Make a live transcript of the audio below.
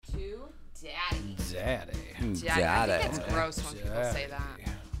Daddy. Daddy. I think it's gross when people say that.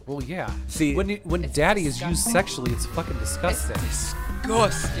 Well, yeah. See, when daddy is used sexually, it's fucking disgusting. It's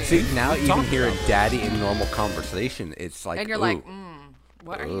disgusting. See, now you can hear about a daddy in normal conversation. It's like, and you're ooh. like,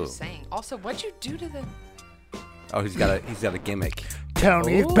 what are you saying? Also, what'd you do to the... Oh, he's got a gimmick.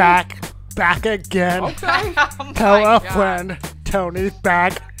 Tony's Ooh. back again. Okay. Oh Tell my a God. friend. Tony's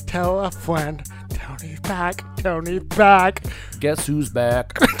back. Tell a friend. Tony's back. Tony's back. Guess who's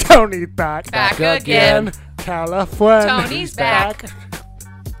back? Tony's back. Back again. again. Tell a friend. Tony's back.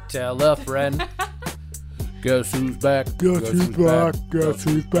 Tell a friend. Guess who's back? Guess who's back? Guess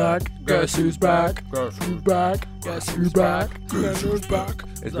who's back? Guess who's back? Guess who's back? Guess who's back? Guess who's back?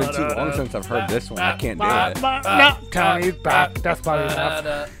 It's been too long since I've heard this one. I can't do it. No, Tony's back. That's probably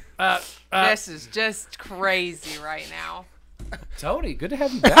enough. This is just crazy right now. Tony, good to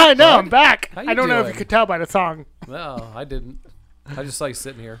have you back. I know, bud. I'm back. How you I don't know if doing? you could tell by the song. No, I didn't. I just like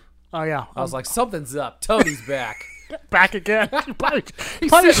sitting here. Oh, yeah. I was like, something's up. Tony's back. Back again. You probably,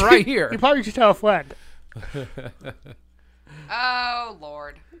 He's sitting right here. You probably should tell a friend. Oh,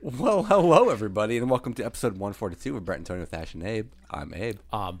 Lord. Well, hello, everybody, and welcome to episode 142 of Brett and Tony with Ash and Abe. I'm Abe.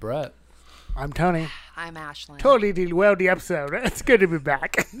 Brett. I'm Tony. I'm Ashlyn. Totally derailed the episode. It's good to be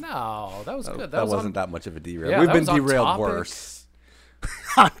back. No, that was good. That was wasn't on, that much of a derail. Yeah, We've that been was on derailed topic. worse.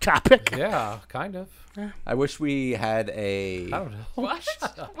 On topic. Yeah, kind of. I wish we had I don't know. What?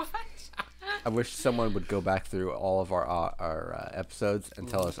 What? I wish someone would go back through all of our episodes and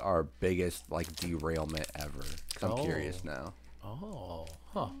tell us our biggest like derailment ever. 'Cause I'm curious now. Oh,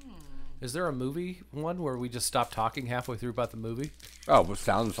 huh. Is there a movie one where we just stop talking halfway through about the movie? Oh, well,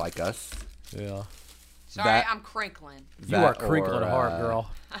 sounds like us. Yeah. Sorry, That- I'm crinkling. You are That crinkling or, hard,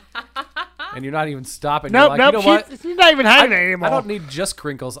 girl. And you're not even stopping. Nope, you're like, nope. you know what? She's not even hiding it anymore. I don't need just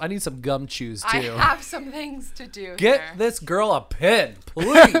crinkles. I need some gum chews, I too. have some things to do Get here. this girl a pen,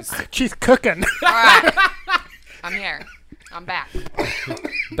 please. She's cooking. All right. I'm here. I'm back.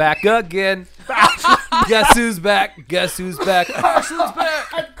 Back again. Guess who's back? Guess who's back? Ashlyn's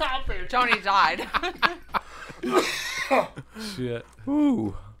back. Tony died. Shit.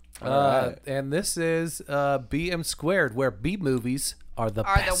 Ooh. Alright. And this is BM Squared, where B movies are the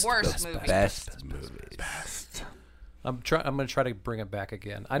Are best. the worst movies. Best movies. I'm gonna try to bring it back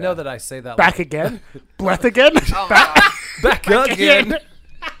again. I know that I say that Back again? Breath again? Oh my God. back again.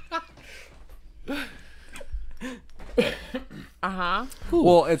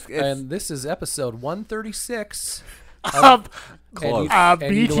 Well, it's And this is episode 136. Close. And you know what that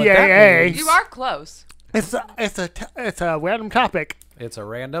BTAA. means. You are close. It's a random topic. It's a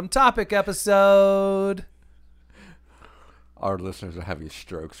random topic episode. our listeners are having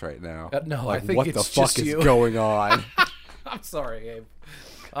strokes right now. No, like, I think what it's the fuck just is you. going on? I'm sorry, Abe.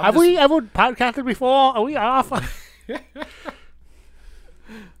 Have we ever podcasted before? Are we off?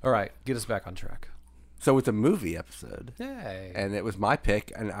 All right, get us back on track. So it's a movie episode, Hey, and it was my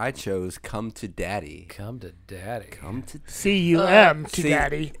pick, and I chose "Come to Daddy." come to daddy. Come to C-U-M to See,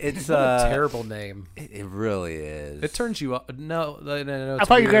 daddy. It's What a terrible name. It really is. It turns you off. No, I it's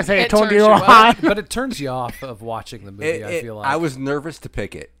thought you were going to weird. say it It turned turns you you on. But it turns you off of watching the movie. I feel like I was nervous to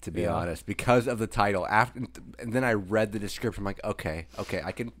pick it, to be Yeah. honest, because of the title. And then I read the description. I'm like, okay,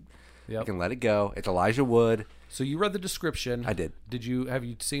 I can Yep. let it go. It's Elijah Wood. So you read the description. I did. Have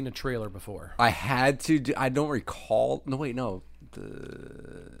you seen a trailer before? I had to. I don't recall. No, wait, no.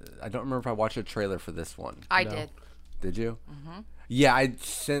 I don't remember if I watched a trailer for this one. I No. did. Did you? Mm-hmm. Yeah, I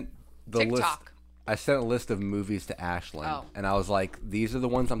sent the list. TikTok. I sent a list of movies to Ashlyn, Oh. and I was like, "These are the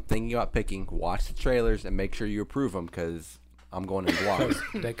ones I'm thinking about picking. Watch the trailers and make sure you approve them, because I'm going in blind."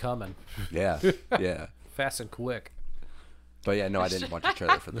 They coming Yeah, yeah. fast and quick. But yeah, no, I didn't watch the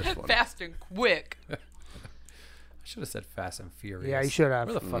trailer for this one. Fast and quick. I should have said Fast and Furious. Yeah, you should have.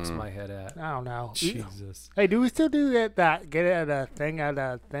 Where the fuck's my head at? I don't know. Jesus. Hey, do we still do that? Get it at a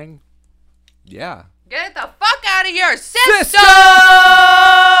thing? Yeah. Get the fuck out of your system!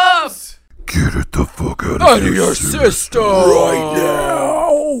 Get it the fuck out of your system right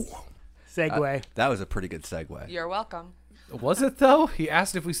now. Segue. That was a pretty good segue. You're welcome. Was it though? He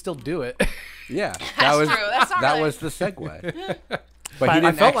asked if we still do it. Yeah, That's was true. That's not that really- was the segue. But I he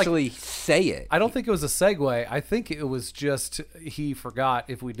didn't felt like- actually say it. I don't think it was a segue. I think it was just he forgot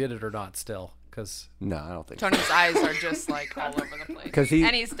if we did it or not still. Because No, I don't think so. Tony's eyes are just like all over the place. 'Cause he-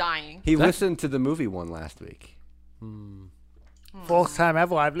 and he's dying. He listened to the movie one last week First time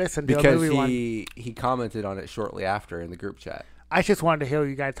ever I've listened to a because movie one. he commented on it shortly after in the group chat. I just wanted to hear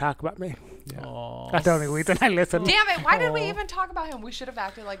you guys talk about me. Aw. That's the only reason I listened. Damn it, why did we even talk about him? We should have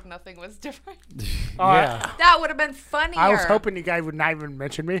acted like nothing was different. Yeah. That would have been funnier. I was hoping you guys would not even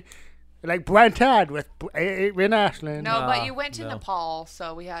mention me. Like Brent had with in Ashland. No, Nah, but you went to no. Nepal,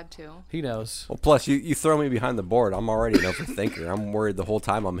 so we had to. He knows. Well, plus you throw me behind the board. I'm already an overthinker. I'm worried the whole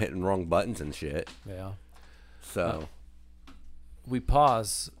time I'm hitting wrong buttons and shit. Yeah. So We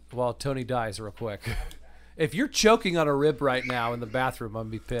pause while Tony dies real quick. If you're choking on a rib right now in the bathroom, I'm gonna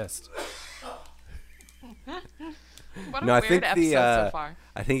be pissed. What a no, I weird think episode the so far.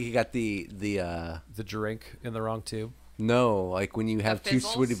 I think you got the The drink in the wrong tube. no, like when you have too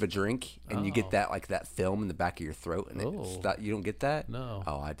sweet fizzles? of a drink and you Oh. get that film in the back of your throat and Oh. you don't get that? No.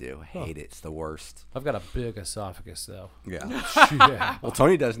 Oh, I do. I hate it. It's the worst. I've got a big esophagus though. Yeah. Yeah. Well,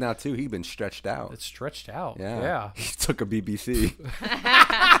 Tony does now too. He's been stretched out. It's stretched out. Yeah. Yeah. He took a BBC.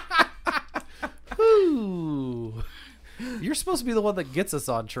 Ooh. You're supposed to be the one that gets us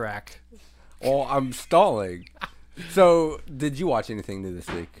on track. Oh, I'm stalling. So, did you watch anything new this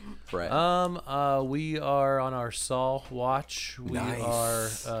week, Brett? We are on our Saw watch. We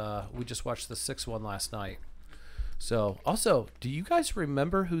Nice. we just watched the 6th one last night. So, also, do you guys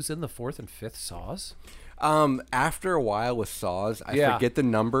remember who's in the 4th and 5th Saws? After a while with Saws, I Yeah. forget the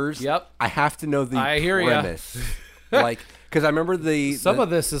numbers. Yep. I have to know the I hear ya. premise. Like, because I remember Some of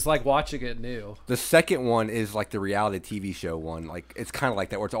this is like watching it new. the second one is like the reality TV show one. Like, it's kind of like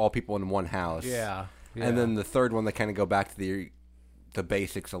that where it's all people in one house. Yeah. And then the third one, they kind of go back to the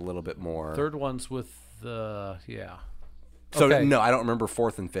basics a little bit more. third one's with the So okay. no, I don't remember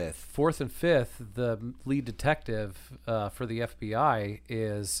 4th and 5th. 4th and 5th, the lead detective for the FBI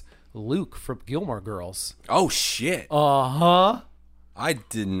is Luke from Gilmore Girls. Oh shit! Uh-huh. I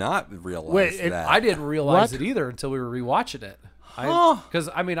did not realize Wait, that. I didn't realize What? it either until we were rewatching it. Huh. Because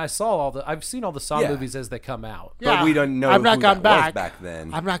I've seen all the Saw Yeah. movies as they come out. But we don't know I've not who gone that was back. back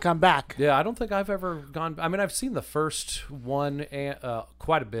then. I've not gone back. Yeah, I don't think I've ever gone. I mean, I've seen the first one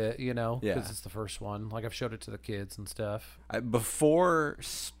quite a bit, because Yeah. it's the first one. Like I've showed it to the kids and stuff. Before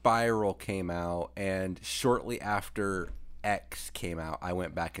Spiral came out and shortly after X came out, I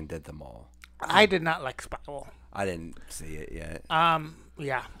went back and did them all. I did not like Spiral. I didn't see it yet.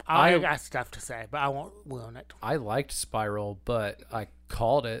 Yeah, I I- got stuff to say, but I won't ruin it. I liked Spiral, but I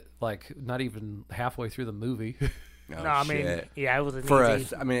called it like not even halfway through the movie. Oh, No, I mean, shit. yeah, it was an For easy.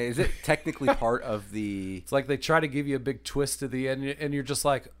 us, I mean, is it technically part of the? It's like they try to give you a big twist at the end, and you're just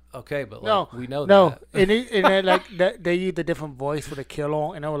like, okay, but like, No, we know no, that. and then like they used a different voice for the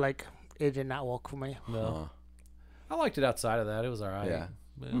killer, and I was like, it did not work for me. No, I liked it outside of that. It was all right. Yeah.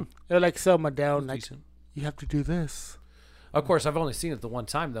 It was like so down, like Decent. you have to do this. Of course, I've only seen it the one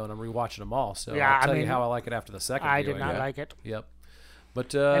time though, and I'm rewatching them all. So Yeah, I'll tell I you mean, how I like it after the second. I did viewing. not Yeah. like it. Yep.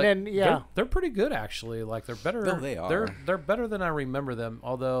 But And then, yeah. they're pretty good actually. Like they're better. No, they are. They're better than I remember them.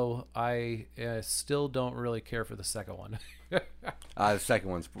 Although I still don't really care for the second one. The second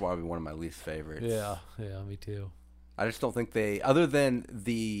one's probably one of my least favorites. yeah, me too. I just don't think they, other than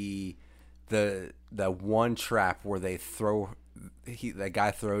the one trap where they throw, that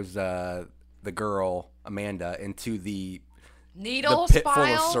guy throws the girl Amanda into the Needle pit full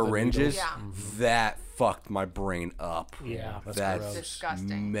spile. of syringes. Yeah. That fucked my brain up. Yeah, That's That's gross.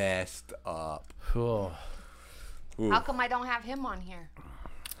 Disgusting. messed up. Cool. Ooh. How come I don't have him on here?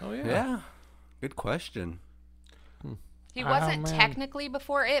 Oh Yeah. Good question. He Oh, wasn't man. technically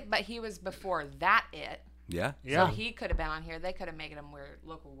before it, but he was before that it. Yeah. yeah. So he could have been on here. They could have made him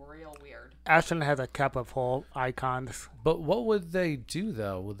look real weird. Ashton has a cup of whole icons. But what would they do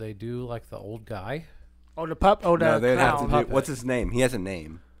though? Would they do like the old guy? Oh, the pup. Oh, the No, they'd have to clown. do. Puppet. What's his name? He has a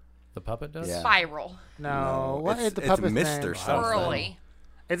name. The puppet does. Yeah. Spiral. No, what is the it's puppet's Mr. name? something. Early.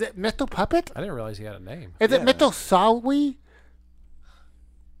 Is it Mr. Puppet? I didn't realize he had a name. Is it Yeah. Mr. Sawi?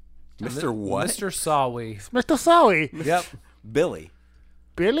 Mr. What? Mr. Sawi. Mr. Sawi. Yep. Billy.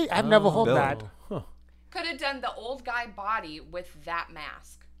 Billy? I've never heard Billy. that. Huh. Could have done the old guy body with that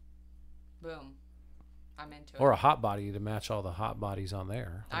mask. Boom. I'm into it. Or a hot body to match all the hot bodies on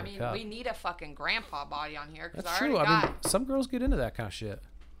there. I on the mean, cup. we need a fucking grandpa body on here because That's I true. already I got. mean, some girls get into that kind of shit.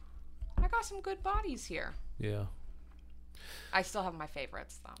 I got some good bodies here. Yeah. I still have my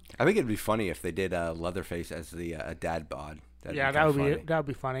favorites though. I think it'd be funny if they did Leatherface as the dad bod. That'd Yeah, be that kinda would be funny. that would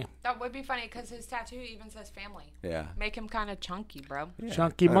be funny. That would be funny because his tattoo even says family. Yeah. Make him kind of chunky, bro.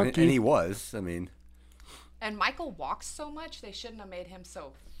 Chunky I mean, monkey. and he was. I mean, And Michael walks so much, they shouldn't have made him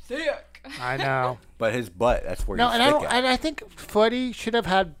so thick. I know. but his butt, that's where No, you and I stick don't. at. And I think Freddy should have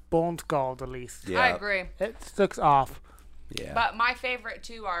had bone skulls at least. Yeah. I agree. It sticks off. Yeah. But my favorite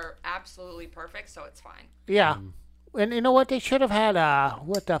two are absolutely perfect, so it's fine. Yeah. And you know what? They should have had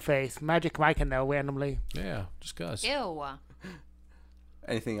what the face Magic Mike in there randomly. Yeah. Just cause. Ew.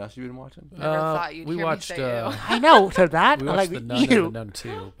 Anything else you've been watching? Never thought you'd we hear watched. me say ew. I know. So that We I'm watched like the Nun and ew. the Nun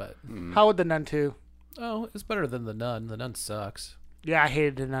 2, but How would the Nun too? oh, it's better than the Nun. The Nun sucks. Yeah, I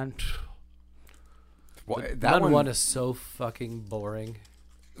hated the Nun. Well, Nun one is so fucking boring.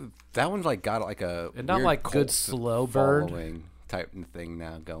 That one's like got like a And not weird like good cult slow burn. following type of thing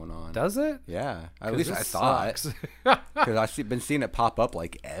now going on. Does it? Yeah, at 'Cause least this I thought, sucks. because I've been seeing it pop up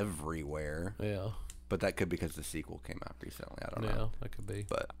like everywhere. Yeah. But that could be because the sequel came out recently. I don't Yeah, know. that could be.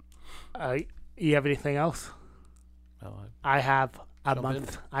 But You have anything else? No, I have a Jump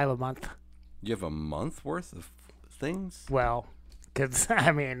month. I have a month. you have a month worth of things. Well, because,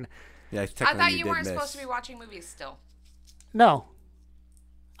 I mean, Yeah, I technically thought you did weren't miss. supposed to be watching movies still. no.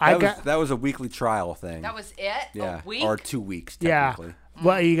 That was a weekly trial thing. That was it? yeah, A week? or 2 weeks Yeah. technically.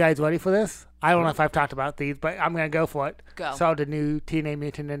 What, are you guys ready for this? I don't know if I've talked about these, but I'm going to go for it. Go. Saw the new Teenage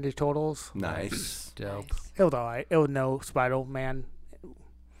Mutant Ninja Turtles. Nice. dope. It was alright. It was no Spider-Man.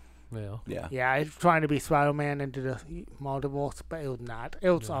 Yeah. Yeah. Yeah, it's trying to be Spider-Man into the multiverse, but it was not. It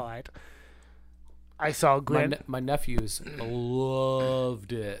was alright. I saw My, Gwen. my nephews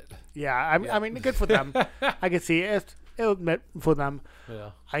loved it. Yeah, I mean, good for them. I could see it. It was meant for them.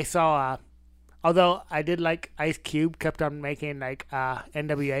 Yeah. I saw, although I did like Ice Cube kept on making like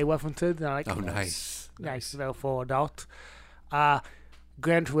NWA references. And I like, Oh, nice. nice though for adults.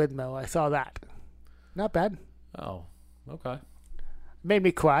 Gran Turismo, I saw that. Not bad. Oh, okay. Made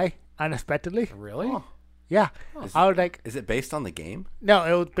me cry unexpectedly. Really? Yeah, I was like, Is it based on the game? no,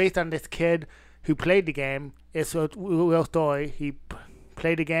 it was based on this kid who played the game. It's a real story. He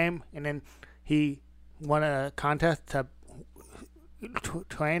played the game and then he won a contest to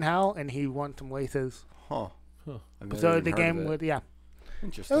train how, and he won some races. Huh. I've never So even the heard game of it. was, yeah, it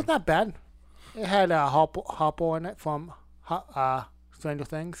Interesting. was not bad. It had Hopper in it from Stranger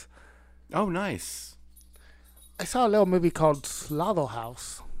Things. Oh, nice. I saw a little movie called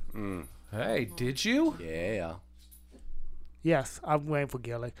Slaughterhouse. Hey, did you? Yeah. Yes, I'm waiting for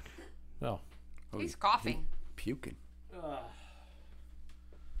Gilly. Oh. He's coughing. Puking. Fine,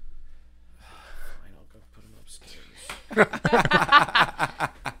 I'll go put him upstairs.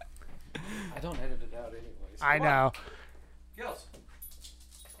 I don't edit it out anyways. I know. Gills.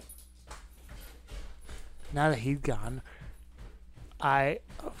 Now that he's gone,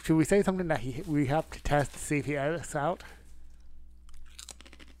 should we say something that we have to test to see if he edits out?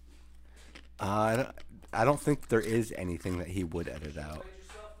 I don't think there is anything that he would edit out.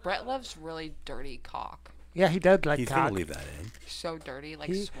 Brett loves really dirty cock. Yeah, he does like He's cock. gonna leave that in. So dirty,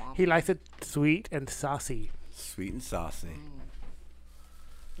 like swamp. He likes it sweet and saucy. Sweet and saucy.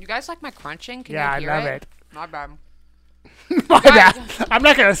 You guys like my crunching? Can Yeah, you hear I love it. My bad. My bad. I'm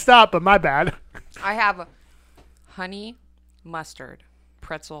not gonna stop, but my bad. I have honey mustard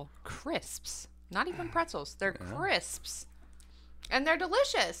pretzel crisps. Not even pretzels. They're crisps. And they're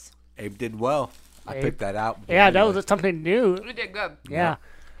delicious. Abe did well. I Abe. picked that out. Yeah, that was something new. We did good. Yeah.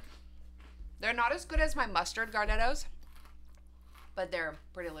 They're not as good as my mustard Gardettos, but they're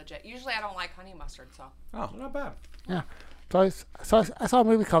pretty legit. Usually I don't like honey mustard, so. Oh, Not bad. Yeah. So I saw a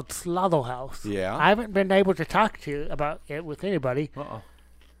movie called Slaughterhouse. Yeah? I haven't been able to talk to you about it with anybody. Uh-oh.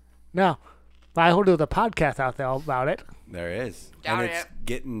 No. But I heard there was a podcast out there about it there is. Doubt and it's it.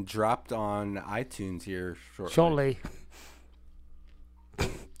 getting dropped on iTunes here shortly. shortly.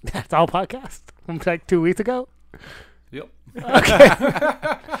 That's all podcast from like 2 weeks ago. Yep.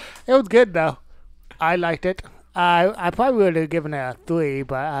 It was good though. I liked it. I probably would have given it a 3,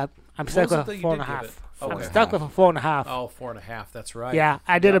 but I'm stuck was with it a that you 4.5. did give it? I'm Okay. stuck with a 4.5. Oh, 4.5. That's right. Yeah,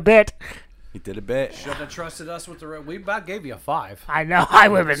 I did a bit. He did a bit. Shouldn't have trusted us with the. We about gave you a 5. I know. I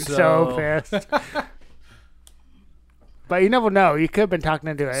would have been so So- pissed. But you never know. You could have been talking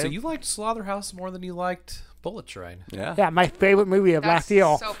into it. So you liked Slaughterhouse more than you liked Bullet Train. Yeah. Yeah, my favorite movie of That's last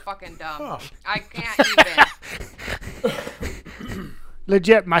year. so fucking dumb. I can't even.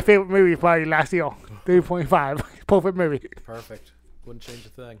 Legit, my favorite movie probably last year. 3.5. Perfect movie. Perfect. Wouldn't change a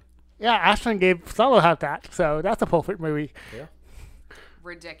thing. Yeah, Ashton gave Slaughterhouse that, so that's a perfect movie. Yeah.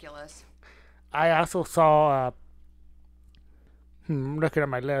 Ridiculous. I also saw. I'm looking at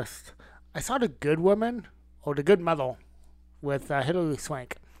my list. I saw The Good Woman or The Good Mother with Hilary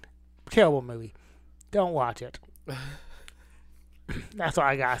Swank. Terrible movie. Don't watch it. That's all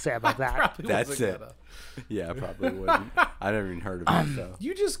I gotta say about that. Probably That's wasn't it. gonna. Yeah, I probably wouldn't. I never even heard of it, so.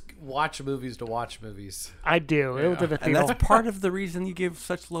 You just watch movies to watch movies. I do. It was at the And that's theater. part of the reason you give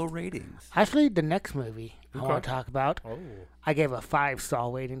such low ratings. Actually, the next movie I want to talk about, Oh. I gave a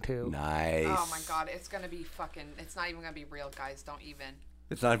 5-star rating to. Nice. Oh my god, it's gonna be fucking. It's not even gonna be real, guys. Don't even.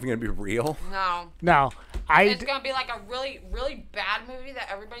 It's not even going to be real. No. No, It's gonna be like a really, really bad movie that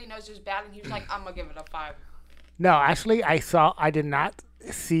everybody knows is bad, and he's like, I'm gonna give it a 5. No, actually, I did not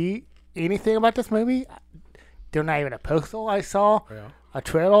see anything about this movie. There's not even a poster I saw, Yeah. a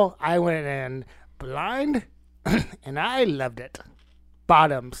trailer. I went in blind, and I loved it.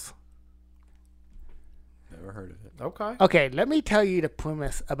 Bottoms. Never heard of it. Okay. Okay, let me tell you the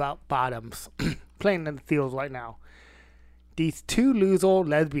premise about Bottoms. Playing in the fields right now. These two loser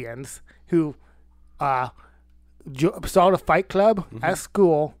lesbians who started a fight club at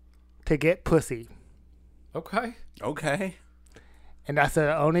school to get pussy. Okay. Okay. And that's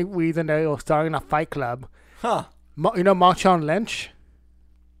the only reason they were starting a fight club. Huh. You know Marshawn Lynch?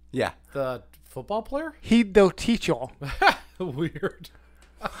 Yeah. The football player? He the teacher. Weird.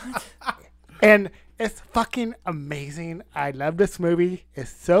 And it's fucking amazing. I love this movie.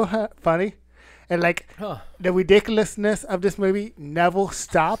 It's so funny. And like the ridiculousness of this movie never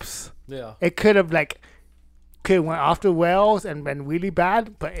stops. Yeah. It could have went off the rails and been really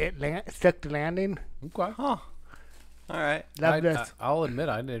bad, but it stuck the landing. Okay. Huh. All right. Love this. I'll admit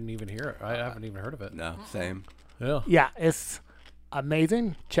I didn't even hear it. I haven't even heard of it. No, same. Yeah. Yeah, it's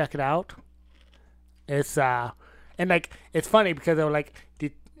amazing. Check it out. It's and like it's funny because they were like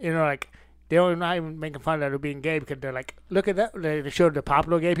they were not even making fun of it being gay because they're like, look at that. They showed the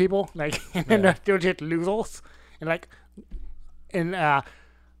popular gay people and then they were just losers and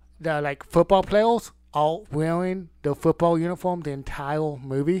the like football players all wearing the football uniform the entire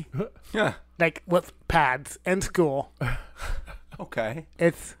movie, Yeah. like with pads in school. Okay.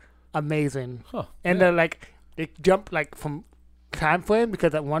 It's amazing. Huh. And they're like, they jump like from time frame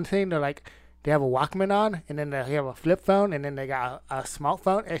because at one thing they're like, they have a Walkman on, and then they have a flip phone, and then they got a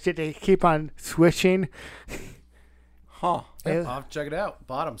smartphone. It's just, they keep on switching. Huh. I'll have to check it out.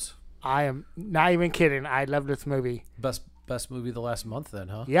 Bottoms. I am not even kidding. I love this movie. Best movie of the last month then,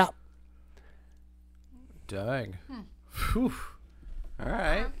 huh? Yeah. Dang. Whew. All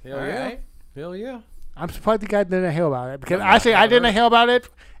right. Hell All yeah. right. Hell yeah. I'm surprised you guys didn't hear about it because actually I didn't hear about it.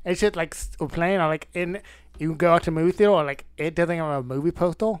 It's just like we're playing or like you can go out to movie theater or like it doesn't have a movie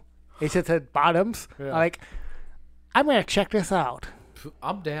poster. It just said Bottoms. Yeah. I'm gonna check this out.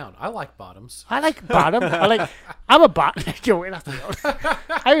 I'm down. I like bottoms. I like Bottom. I'm a bot.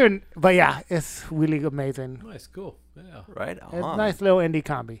 But yeah, it's really amazing. Nice. Cool. Yeah. Right It's on. a nice little indie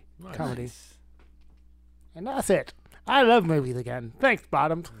comedy. Nice. And that's it. I love movies again. Thanks,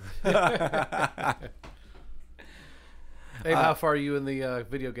 Bottoms. Hey, how far are you in the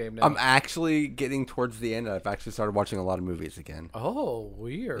video game now? I'm actually getting towards the end. I've actually started watching a lot of movies again. Oh,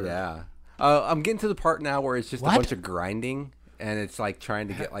 weird. Yeah. I'm getting to the part now where it's just What? a bunch of grinding, and it's like trying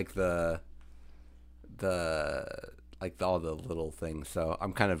to get like all the little things. So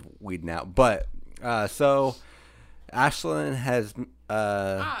I'm kind of weeding out. But so Ashlyn has do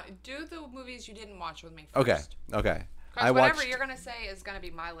the movies you didn't watch with me first. okay. Because whatever you're gonna say is gonna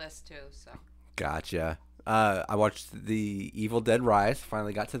be my list too. So. Gotcha. I watched the Evil Dead Rise.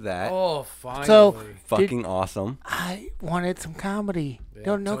 Finally got to that. Oh, finally. So- Fucking awesome. I wanted some comedy.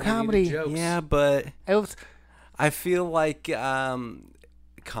 Yeah, No Tony comedy. needed jokes. Yeah, but It was I feel like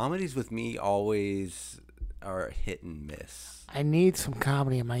comedies with me always are hit and miss. I need some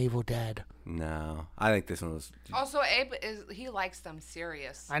comedy in my Evil Dead. No, I think this one was. Also, Abe he likes them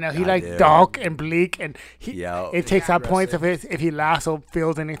serious. I know he I likes do. dark and bleak, and Yeah. it takes out points if he laughs or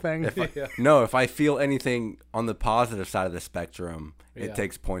feels anything. No, if I feel anything on the positive side of the spectrum, Yeah. it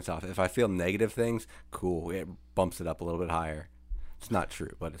takes points off. If I feel negative things, cool, it bumps it up a little bit higher. It's not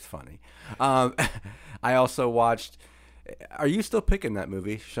true, but it's funny. I also watched. Are you still picking that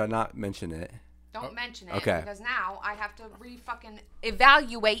movie? Should I not mention it? Don't mention it okay. because now I have to fucking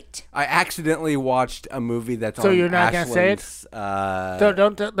evaluate. I accidentally watched a movie that's So on you're not gonna say it? Ashlyn's,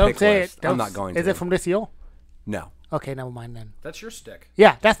 Don't pick say list. it. Don't, I'm not going Is to. it from this year? No. Okay, never mind then. That's your stick.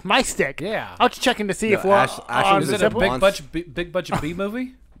 Yeah, that's my stick. Yeah. I was checking to see No, if we're Ashlyn on was Is the it a Wants- big budget B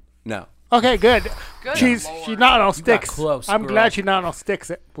movie? No. Okay, good. Good She's Lord. not on sticks. close, I'm girl. glad she's not on sticks.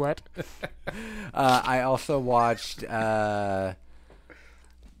 What? I also watched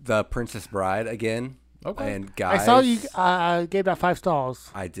The Princess Bride again. Okay. And guys, I saw you gave that 5 stars.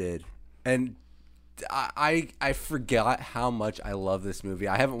 I did, and I forgot how much I love this movie.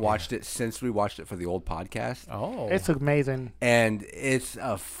 I haven't watched it since we watched it for the old podcast, Oh. It's amazing. and it's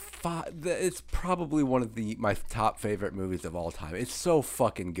it's probably one of my top favorite movies of all time. It's so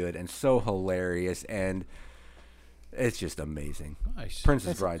fucking good and so hilarious, and it's just amazing. nice.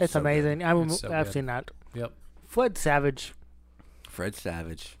 Princess Bride. It's amazing. It's so I've good. seen that. Yep. Fred Savage. Fred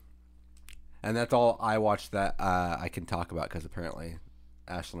Savage. And that's all I watched that I can talk about because apparently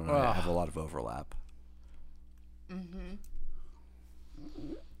Ashlyn and I have a lot of overlap.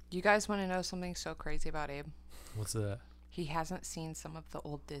 You guys want to know something so crazy about Abe? What's that? He hasn't seen some of the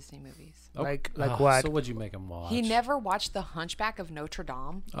old Disney movies. Like what? So what'd you make him watch? He never watched The Hunchback of Notre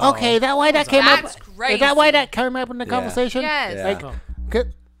Dame. Okay, that why that came up. That's Is that why crazy. that came up in the Yeah. conversation? Yes. Yeah. Like,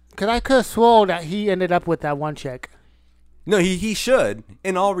 cause I could have swore that he ended up with that one chick. No, he should.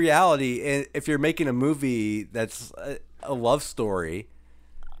 In all reality, if you're making a movie that's a love story,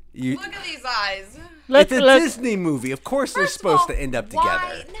 Look at these eyes. it's a Disney movie. Of course, they're First of supposed all, to end up why?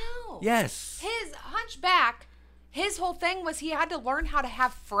 together. No. Yes. His hunchback, his whole thing was he had to learn how to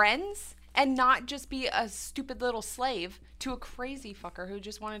have friends and not just be a stupid little slave to a crazy fucker who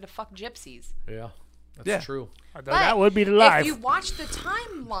just wanted to fuck gypsies. Yeah, that's Yeah. true. Although that would be the If life. you watch the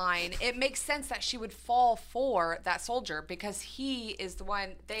timeline, it makes sense that she would fall for that soldier because he is the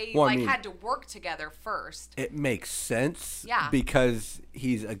one they Well, I mean- had to work together first. It makes sense. Yeah. Because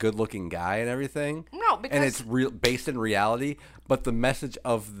he's a good-looking guy and everything. No, because And it's based in reality, but the message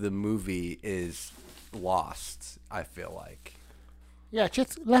of the movie is lost, I feel like. Yeah,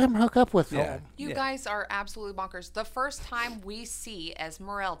 just let him hook up with Yeah. her. you guys are absolutely bonkers. The first time we see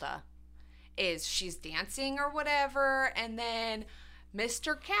Esmeralda is she's dancing or whatever, and then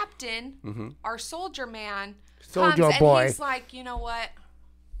Mr. Captain, our soldier man, Soldier comes boy. and he's like, you know what?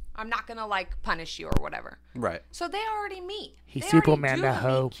 I'm not gonna like punish you or whatever. Right. So they already meet. He's They already Superman, do that meet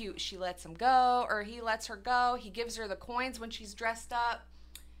hoe. Cute. She lets him go, or he lets her go. He gives her the coins when she's dressed up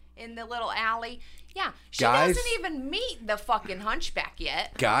in the little alley. Yeah, she Guys- doesn't even meet the fucking hunchback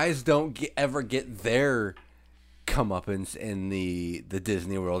yet. Guys don't ever get their comeuppance in the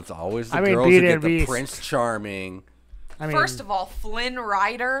Disney world. It's always the I mean, girls who Beauty get and the Beast. Prince Charming. I mean, First of all, Flynn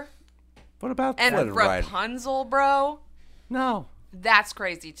Rider What about and Flynn Rider? Rapunzel, bro. No. That's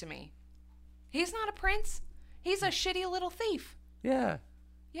crazy to me. He's not a prince. He's a shitty little thief. Yeah.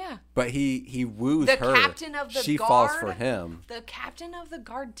 Yeah. But he woos The her. captain of the she guard. falls for him. The captain of the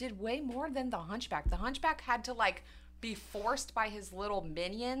guard did way more than the hunchback. The hunchback had to like be forced by his little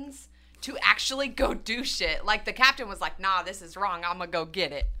minions to actually go do shit. Like the captain was like, "Nah, this is wrong. I'm gonna go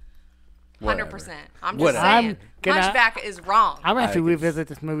get it." 100%. I'm just Whatever. saying. I'm gonna- Hunchback is wrong. I'm gonna have to I guess- revisit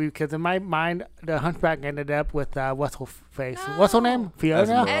this movie because in my mind, the hunchback ended up with what's her face? What's her name?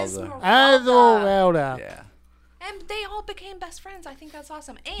 Fiona. Esmeralda. Esmeralda. Yeah. And they all became best friends. I think that's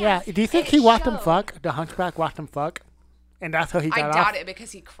awesome. And Yeah. Do you think it he watched them showed- fuck? The hunchback watched them fuck, and that's how he I got doubt off. it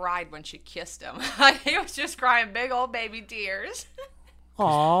because he cried when she kissed him. He was just crying big old baby tears.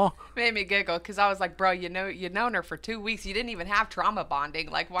 Aw. Made me giggle because I was like, bro, you'd known her for 2 weeks. You didn't even have trauma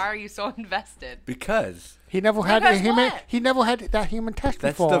bonding. Like, why are you so invested? Because He never had Because a human. what? He never had that human touch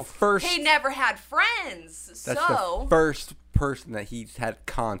that's before. the first. He never had friends. That's So the first person that he's had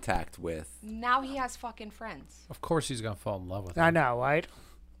contact with. now he has fucking friends. Of course, he's gonna fall in love with her. I know, right?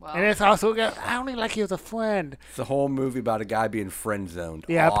 Well, And it's also I only like he was a friend. It's a whole movie about a guy being friend zoned.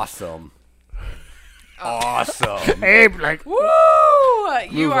 Yep. Awesome. Awesome. Abe like woo!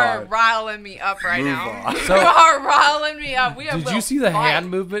 You Move are on. riling me up right Move now. on. You are riling me up. We have Did you see the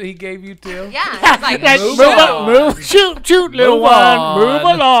hand movement he gave you too? Yeah, it's like, Like, Move move, on. move, shoot, little Move one, on. move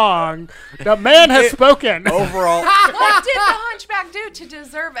along. The man has spoken. Overall, what did the hunchback do to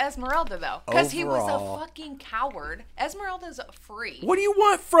deserve Esmeralda though? Because he was Overall. a fucking coward. Esmeralda's free. what do you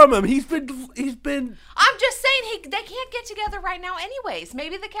want from him? He's been. I'm just saying they can't get together right now anyways.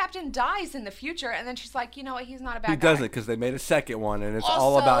 Maybe the captain dies in the future and then she's like, you know what, he's not a bad He guy. doesn't because they made a second one and it's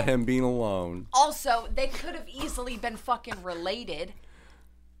all Also- about him being alone. Also, they could have easily been fucking related.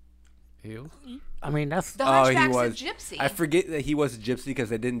 Ew. I mean, that's The Oh, he hunchback's was. a gypsy. I forget that he was a gypsy because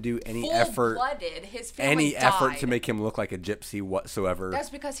they didn't do any effort, Full-blooded. His family any effort died. to make him look like a gypsy whatsoever.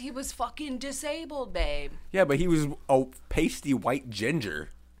 That's because he was fucking disabled, babe. Yeah, but he was a pasty white ginger.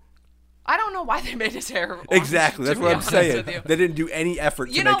 I don't know why they made his hair orange, Exactly, that's to what be I'm honest saying. with you. They didn't do any effort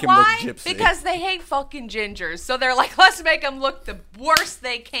to You know make him why? look gypsy. Because they hate fucking gingers. So they're like, let's make him look the worst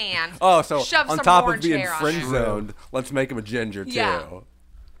they can. oh, so Shove on some top of orange being hair on friend there. zoned, let's make him a ginger too. Yeah.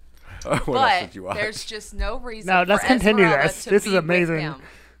 What else But did you watch? there's just no reason No, for let's continue Esmeralda this. to This is be with amazing. him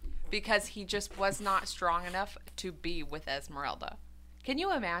because he just was not strong enough to be with Esmeralda. Can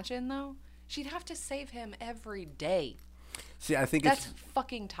you imagine, though? She'd have to save him every day. See, I think That's it's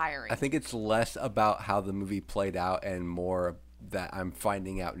fucking tiring. I think it's less about how the movie played out and more that I'm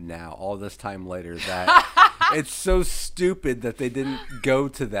finding out now, all this time later, that it's so stupid that they didn't go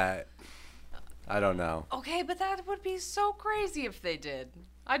to that. I don't know. Okay, but that would be so crazy if they did.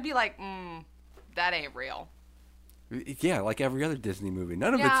 I'd be like, that ain't real. Yeah, like every other Disney movie.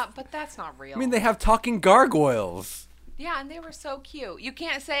 None of Yeah, it's. but that's not real. I mean, they have talking gargoyles. Yeah, and they were so cute. You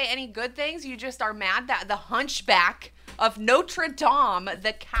can't say any good things. You just are mad that the hunchback of Notre Dame,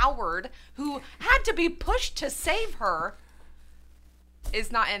 the coward who had to be pushed to save her,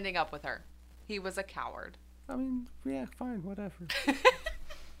 is not ending up with her. He was a coward. I mean, yeah, fine, whatever.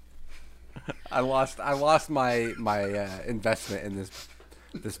 I lost my investment in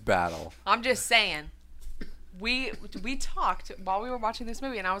this battle. I'm just saying. we talked while we were watching this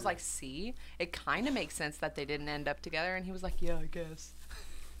movie, and I was like, "See, it kind of makes sense that they didn't end up together." And he was like, "Yeah, I guess."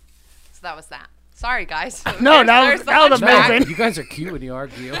 So that was that. Sorry, guys. No, There's that was the hunchback. amazing. You guys are cute when you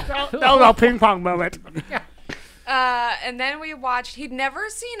argue. That was our ping pong moment. And then we watched. He'd never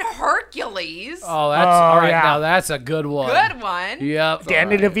seen Hercules. Oh, that's all right. yeah. Now that's a good one. Good one. Yep.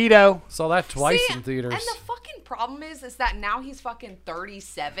 Danny DeVito. Saw that twice See, in theaters. And the fucking problem is that now he's fucking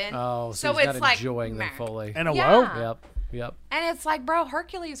 37. Oh, so he's it's not like enjoying them meh. fully. In a Yeah. row. Yep. Yep. And it's like, bro,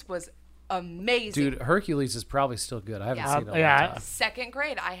 Hercules was amazing. Dude, Hercules is probably still good. I haven't Yeah. seen it in a Yeah. long time. Second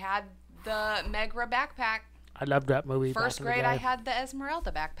grade, I had the Megra backpack. I loved that movie. First back in the grade, I day. had the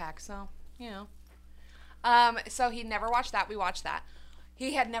Esmeralda backpack. So, you know. So he never watched that. We watched that.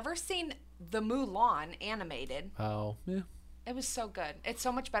 He had never seen the Mulan animated. Oh, yeah. It was so good. It's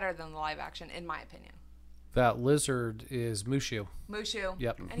so much better than the live action, in my opinion. That lizard is Mushu. Mushu.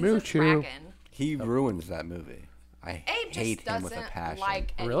 Yep. And he's Mushu. a dragon. He ruins that movie. I Abe hate just him with a doesn't passion.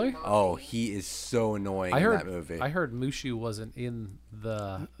 like any Really? movie. Oh, he is so annoying I in heard that movie. I heard Mushu wasn't in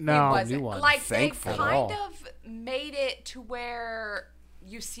the No. It wasn't. new one. Like Thankful. they At kind all. of made it to where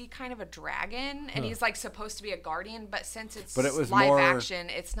you see kind of a dragon, and he's like supposed to be a guardian, but since it's But it was live more- action,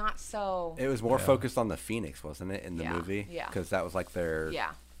 it's not so. It was more focused on the Phoenix, wasn't it, in the Yeah, movie? yeah. Because that was like their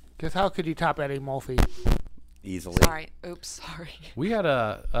Yeah. Because how could you top Eddie Murphy? easily. Sorry. Oops. Sorry. We had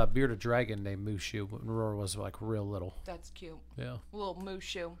a bearded dragon named Mushu when Roar was like real little. That's cute. Yeah. Little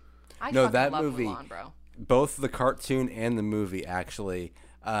Mushu. I No, fucking that love movie- Mulan, bro. Both the cartoon and the movie, actually,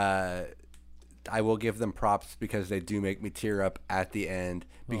 I will give them props because they do make me tear up at the end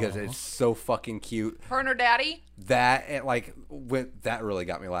because it's so fucking cute. Her and her daddy. That and like that really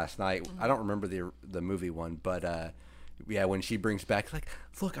got me last night. Mm-hmm. I don't remember the movie one, but yeah, when she brings back like,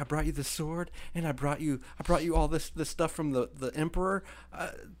 look, I brought you the sword and I brought you all this stuff from the emperor.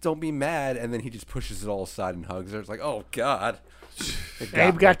 Don't be mad. And then he just pushes it all aside and hugs her. It's like, oh god. It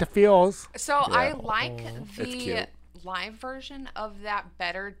Abe me. got the feels. So I Yeah. like It's the cute. live version of that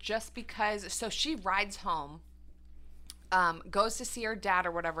better just because so she rides home, goes to see her dad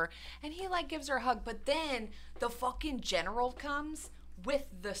or whatever, and he like gives her a hug, but then the fucking general comes with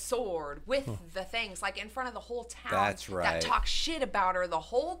the sword, with the things, like in front of the whole town. That's right. That talks shit about her the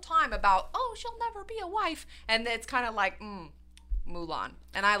whole time about, oh, she'll never be a wife. And it's kind of like, Mulan.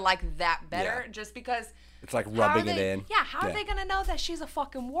 And I like that better Yeah. just because It's like how are rubbing it they- in. Yeah, how are Yeah. they gonna know that she's a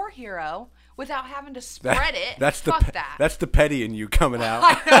fucking war hero without having to spread it? That's Fuck the that. that's the petty in you coming out.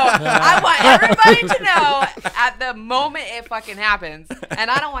 I know. I want everybody to know at the moment it fucking happens, and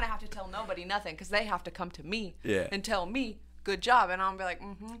I don't want to have to tell nobody nothing because they have to come to me Yeah. and tell me good job, and I'll be like,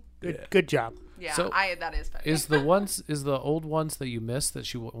 Good job. yeah, So- that is better. Is the old ones that you missed that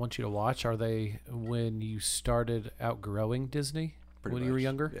she wants you to watch? Are they when you started outgrowing Disney Pretty when you were much,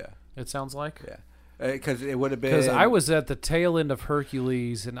 younger? yeah. It sounds like. Yeah. Because it would have been. Because I was at the tail end of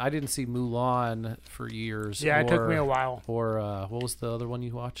Hercules and I didn't see Mulan for years. Yeah, it took me a while. Or what was the other one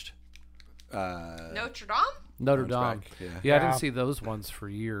you watched? Notre Dame. Notre Dame. Hunchback, yeah. Yeah, I didn't Yeah. see those ones for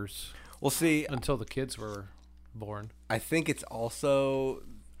years Well, see, until the kids were born. I think it's also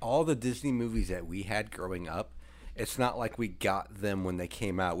all the Disney movies that we had growing up. It's not like we got them when they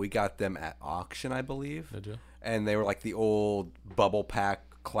came out. We got them at auction, I believe. Did you? And they were like the old bubble pack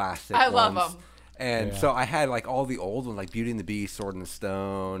classic I love ones. 'em. And Yeah. so I had like all the old ones, like Beauty and the Beast, Sword in the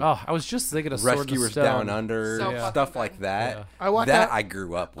Stone, Oh, I was just thinking of Sword in the Rescuers Stone. Down Under, So Yeah. stuff fucking like good. that. Yeah. I watched that that- I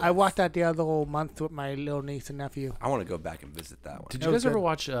grew up with. I watched that the other month with my little niece and nephew. I want to go back and visit that one. Did That you was guys ever good.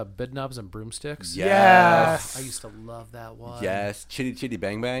 watch Bedknobs and Broomsticks? Yes. I used to love that one. Yes. Chitty Chitty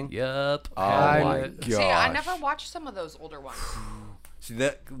Bang Bang. Yep. Oh Had my it. god. See, I never watched some of those older ones. See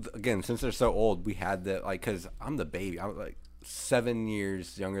that again, since they're so old, we had the like because I'm the baby. I'm like 7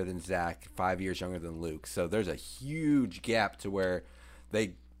 years younger than Zach, 5 years younger than Luke. So there's a huge gap to where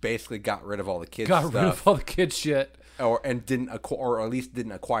they basically got rid of all the kids Got stuff, rid of all the kid shit. or at least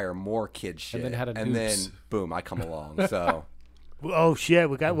didn't acquire more kid shit. then had a and then Noops. boom, I come along. So Oh shit,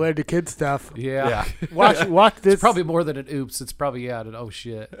 we got rid of the kid stuff. Yeah. yeah, Watch this. It's probably more than an oops. It's probably an oh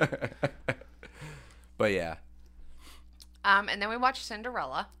shit. but yeah, And then we watched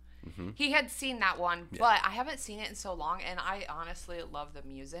Cinderella. Mm-hmm. He had seen that one, but I haven't seen it in so long, and I honestly love the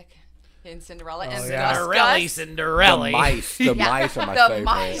music in Cinderella. and yeah. Gus, Cinderella. the mice are my the favorite.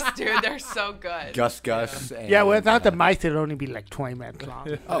 mice, dude, they're so good. Gus, and, Yeah, without the mice, it'd only be like 20 minutes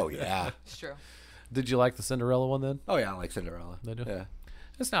long. oh yeah, It's true. Did you like the Cinderella one then? oh yeah, I like Cinderella. They do? Yeah,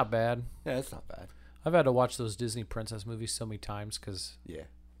 It's not bad. yeah, it's not bad. I've had to watch those Disney princess movies so many times because Yeah,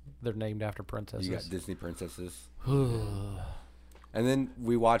 they're named after princesses. you got Disney princesses. And then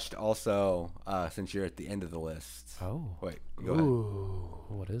we watched also, since you're at the end of the list. Oh. Wait, go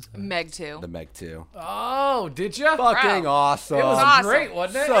ahead. What is it? Meg 2. The Meg 2. Oh, did you? Fucking awesome. It was Awesome. great,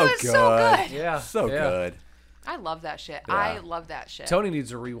 wasn't it? so It was so good. Yeah. So yeah. good. I love that shit. Yeah. I love that shit. Tony needs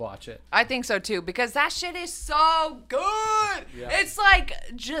to rewatch it. I think so too, because that shit is so good. Yeah. It's like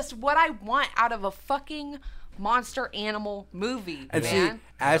just what I want out of a fucking monster animal movie, And see, man.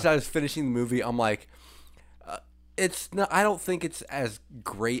 as I was finishing the movie, I'm like, it's not. I don't think it's as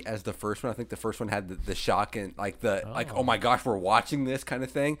great as the first one. I think the first one had the shock and like oh my gosh, we're watching this kind of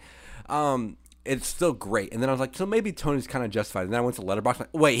thing. It's still great. And then I was like, so maybe Tony's kind of justified. And then I went to Letterboxd. Like,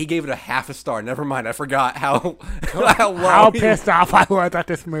 wait, he gave it a half a star. Never mind. I forgot how low. How pissed off I was at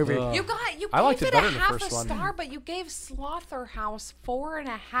this movie. You I liked gave it it better a than the half first a one. star, but you gave Slaughterhouse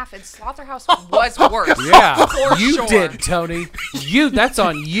 4.5, and Slaughterhouse was worse. Yeah, For you sure. did, Tony. That's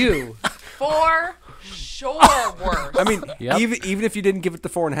on you. For sure worse. I mean, Yep. even if you didn't give it the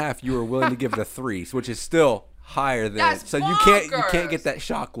 4.5, you were willing to give it a 3, which is still higher than. That's So you can't bonkers. get that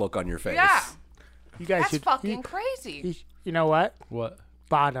shock look on your face. yeah, You guys that's should. fucking crazy. You know what? What?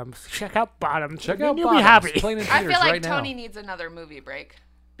 Bottoms. Check out Bottoms. Check and out you'll Bottoms. be happy. Playing in I theaters feel like right Tony now. needs another movie break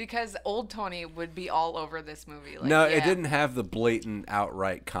because old Tony would be all over this movie. Like, No, yeah. it didn't have the blatant,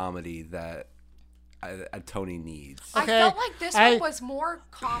 outright comedy that a Tony needs. I Okay, felt like this I- one was more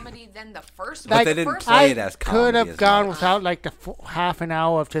comedy than the first But one. they The didn't first play one- it as could comedy have as gone much. without like the half an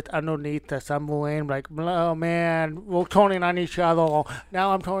hour of just underneath the submarine, like, oh man, we're toning on each other.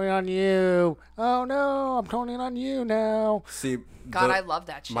 Now I'm toning on you. Oh no, I'm toning on you now. See, God, I love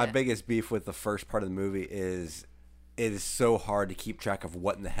that shit. My biggest beef with the first part of the movie is it is so hard to keep track of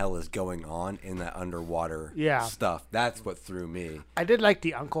what in the hell is going on in that underwater Yeah. stuff. That's what threw me. I did like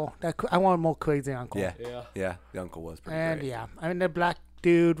the uncle. I want a more crazy uncle. Yeah, Yeah. yeah. The uncle was pretty And great. yeah, I mean the black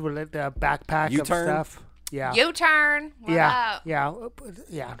dude with the backpack U-turn? of stuff. Yeah. U-turn. What yeah, up?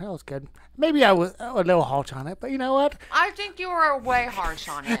 yeah, that was good. Maybe I was a little harsh on it, but you know what? I think you were way harsh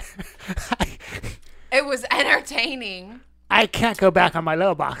on it. It was entertaining. I can't go back on my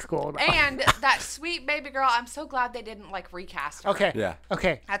little box score. And that sweet baby girl, I'm so glad they didn't like recast her. Okay. Yeah.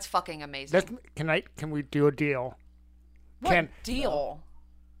 Okay. That's fucking amazing. Can we do a deal? What deal?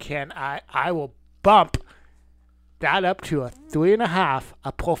 Can I will bump that up to a 3.5,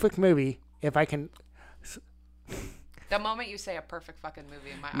 a perfect movie, if I can. The moment you say a perfect fucking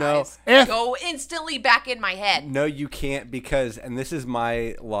movie, my No. eyes If- go instantly back in my head. No, you can't because, and this is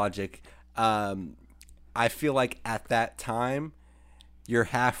my logic. I feel like at that time, your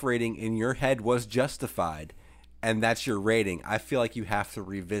half rating in your head was justified, and that's your rating. I feel like you have to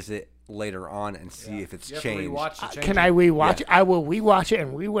revisit later on and see if it's You have to changed. rewatch to change Can it. I rewatch it? I will rewatch it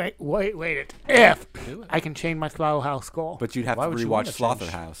and rewait it. If I can change my Slaughterhouse score. But you'd have Why to would you rewatch wanna change?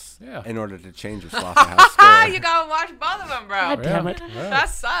 Slaughterhouse Yeah. in order to change your Slaughterhouse Ah, score. you gotta watch both of them, bro. God damn it. That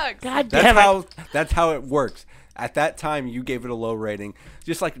sucks. God That's damn it. that's how it works. At that time, you gave it a low rating.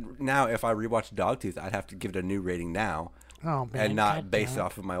 Just like now, if I rewatch Dogtooth, I'd have to give it a new rating now, Oh, man. and not God based damn it.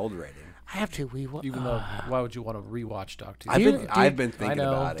 off of my old rating. I have to rewatch. Even though, why would you want to rewatch Dogtooth? I've been thinking I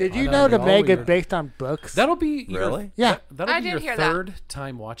know. about it. Did you I know know, the you're all Meg is weird. based on books? That'll be Really? Yeah. That'll I be did your hear that. third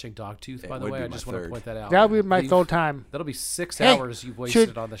time watching Dogtooth. By It the would way, be I my just want to third. point that out. That'll be my You've- third time. That'll be 6 Hey, hours you've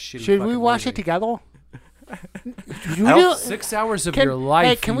wasted on the shitty. Should we fucking watch movie. it together? I don't- 6 hours of Can- your life.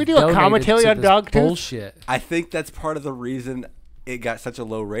 hey, can we you've do a donated commentary to on this Dogtooth? Bullshit. I think that's part of the reason it got such a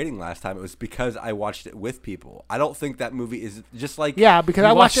low rating last time. It was because I watched it with people. I don't think that movie is just like Yeah, because You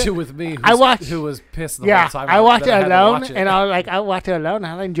I watched watched it with me. I watched. Who was pissed the Yeah, whole time. I watched it that I had to alone, watch it. and I was like, I watched it alone,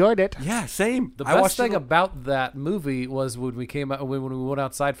 and I enjoyed it. Yeah, same. The I best watched thing it. about that movie was when we came out when we went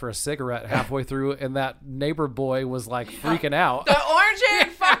outside for a cigarette halfway through, and that neighbor boy was like freaking out. The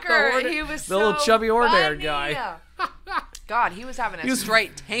orange-haired fucker. He was the little so chubby orange-haired funny. guy. God, he was having a was-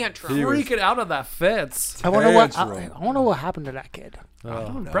 straight tantrum. He was- freaking out on that fence. I wonder what. I Tantrum. wonder what happened to that kid.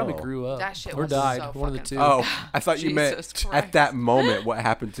 don't Probably know. grew up That shit or was died. so One of the fucking two. Oh, I thought you meant Jesus at Christ. that moment what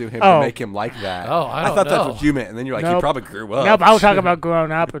happened to him Oh. to make him like that. Oh, I don't thought that's know. what you meant, and then you're like, he Nope. probably grew up. Nope, I was talking about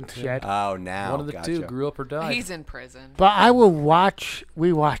growing up and shit. Oh, now One of the gotcha. two grew up or died. He's in prison. But I will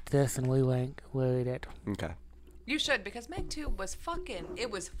rewatch this, and we read it. Okay. You should, because Meg 2 was fucking,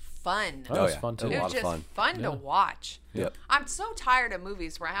 it was fun. That was yeah. fun It too. was It a was lot of just fun. to Yeah. watch. Yep. I'm so tired of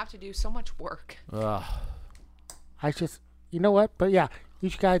movies where I have to do so much work. Ugh. I just, you know what? But yeah, you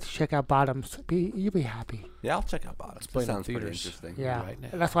guys check out Bottoms. You'll be happy. Yeah, I'll check out Bottoms. playing in Sounds pretty theaters. interesting. Yeah, Right now.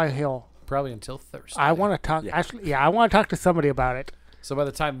 that's why he'll. Probably until Thursday. I want to talk. Yeah. Actually, yeah, I want to talk to somebody about it So by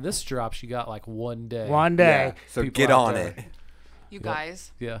the time this drops, you got like one day. one Yeah. day. So People get out on there. it. You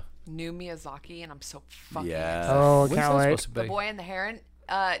guys, Yeah. new Miyazaki, and I'm so fucking Yeah. excited. Oh, When's can't that wait. supposed to The be? Boy and the Heron,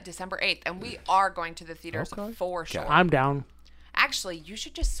 December 8th, and we are going to the theaters Okay. for sure. I'm down. Actually, you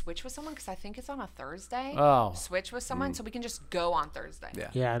should just switch with someone because I think it's on a Thursday. Oh. Switch with someone so we can just go on Thursday. Yeah.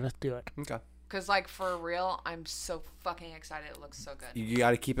 Yeah, let's do it. Okay. Because, like, for real, I'm so fucking excited. It looks so good. You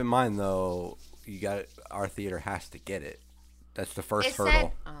got to keep in mind though. Our theater has to get it. That's the first It hurdle.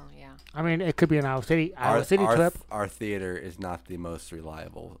 said, oh, yeah. I mean, it could be an Iowa City trip. Our theater is not the most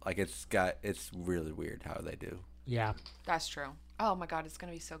reliable. Like it's really weird how they do. Yeah. That's true. Oh, my God. It's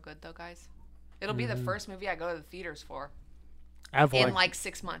going to be so good, though, guys. It'll be the first movie I go to the theaters for Ever. in, like,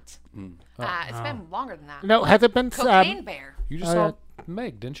 6 months. It's been longer than that. No, has it been? Cocaine Bear. You just saw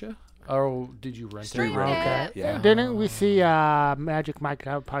Meg, didn't you? Or did you rent Streamed it? Okay. it. Yeah. Didn't we see Magic Mike?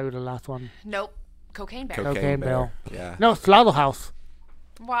 That was probably the last one. Nope. Cocaine Bear. Cocaine Bear. Yeah. No, Slaughterhouse.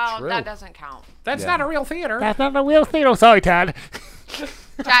 Well, True. that doesn't count. That's Yeah. not a real theater. That's not a real theater. Sorry, Tad.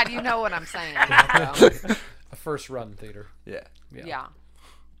 Dad, you know what I'm saying. So, A first run theater. Yeah. yeah.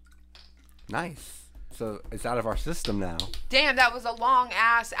 Nice. So it's out of our system now. Damn, that was a long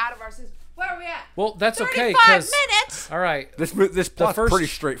ass out of our system. Where are we at? Well, that's okay 35 because minutes. all right. This plot's first- pretty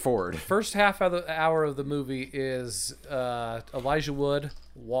straightforward. First half of the hour of the movie is Elijah Wood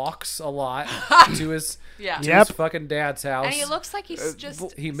walks a lot to his Yeah. to Yep. his fucking dad's house. And he looks like he's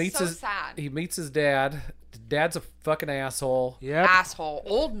just he meets so his sad. he meets his dad. Dad's a fucking asshole. Yep. Asshole.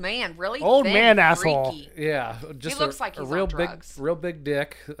 Old man. Really Old thin, man asshole. freaky. Yeah, just looks a, like a he's real on big, drugs. real big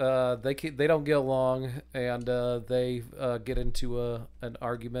dick. They don't get along, and they get into an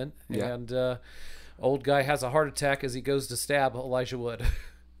argument. Yeah. And old guy has a heart attack as he goes to stab Elijah Wood.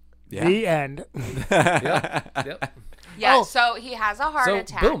 Yeah. The end. Yep. Yeah, Oh. so he has a heart So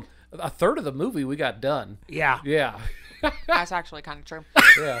attack. boom, a third of the movie we got done. Yeah. Yeah, That's actually kind of true.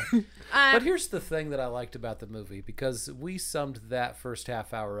 yeah. But here's the thing that I liked about the movie because we summed that first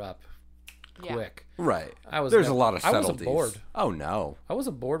half hour up Yeah. quick. Right. was There's never- a lot of I wasn't subtleties. bored. Oh no. I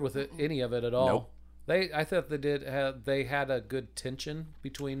wasn't bored with it, any of it at all. Nope. I thought they had a good tension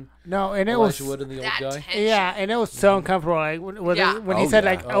between No, and it was. Elijah Wood and the old That guy. tension. Yeah, and it was so uncomfortable. Like when Yeah. when he Oh, said yeah.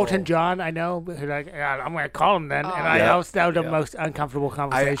 like Elton John, I know, but he's like yeah, I'm gonna call him then, and Yeah. that was the most uncomfortable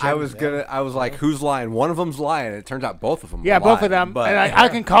conversation. I was like, who's lying? One of them's lying. It turns out both of them. Yeah, are both of lying, them. But And I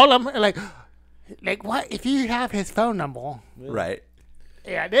can call him. And like what if you have his phone number? right.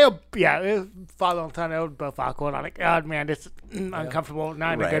 Yeah, it was father and son. They were both awkward. I'm like, oh man, this is uncomfortable,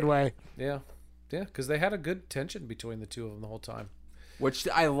 not in a good way. Yeah, because they had a good tension between the two of them the whole time. Which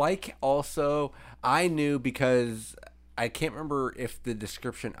I like also. I knew because I can't remember if the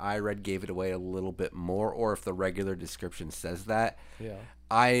description I read gave it away a little bit more or if the regular description says that. Yeah.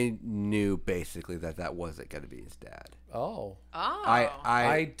 I knew basically that wasn't going to be his dad. Oh, Oh.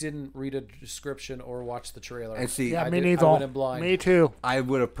 I didn't read a description or watch the trailer. And see, Yeah, I me did- I neither. went in blind. Me too. I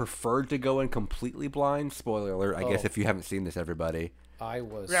would have preferred to go in completely blind. Spoiler alert, I guess Oh. if you haven't seen this, everybody. I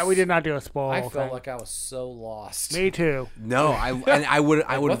was. Yeah, we did not do a spoil. I thing. felt like I was so lost. Me too. No, I would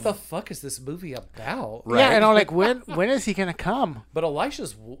What the fuck is this movie about? Right. Yeah, and I'm like, when is he gonna come? But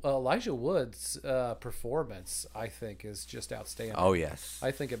Elijah Wood's performance, I think, is just outstanding. Oh yes. I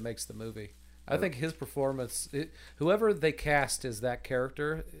think it makes the movie. I think his performance, whoever they cast as that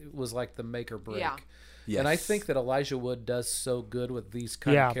character, was like the make or break. Yeah. Yes. And I think that Elijah Wood does so good with these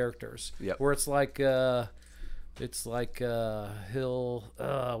kind Yeah. of characters, Yep. where it's like he'll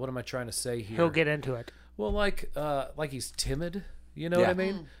what am I trying to say here? He'll get into it. Well, like he's timid, you know what I Yeah.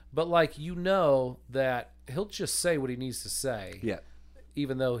 mean? But like that he'll just say what he needs to say, Yeah.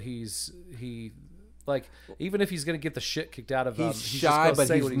 even though even if he's gonna get the shit kicked out of him, He's just shy, gonna but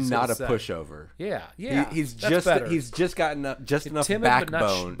say he's what he's not a gonna say. pushover. Yeah, He- yeah. he's that's better. just got enough enough timid, but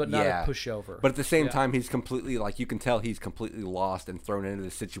backbone, but not yeah. a pushover. But at the same Yeah. time, he's completely like you can tell he's completely lost and thrown into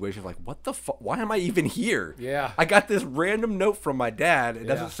this situation. Like, what the fuck? Why am I even here? Yeah. I got this random note from my dad. It Yeah.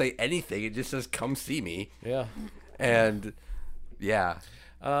 doesn't say anything. It just says, "Come see me." Yeah. And yeah,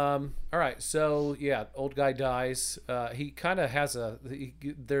 All right. So yeah, old guy dies. He kind of has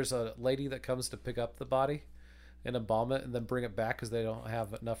there's a lady that comes to pick up the body and embalm it and then bring it back because they don't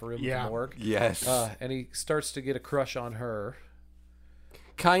have enough room Yeah. in the morgue. yes, And he starts to get a crush on her.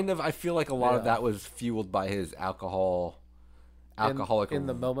 kind of. I feel like a lot of Yeah. that was fueled by his alcoholic in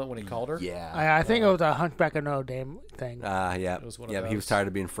the moment when he called her. Yeah. I think it was a Hunchback of Notre Dame thing. Yeah. was one of Yeah. He was those. tired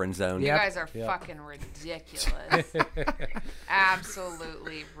of being friend zoned. You Yep. guys are fucking ridiculous.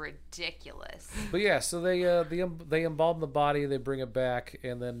 Absolutely ridiculous. But yeah, so they embalm the body, they bring it back,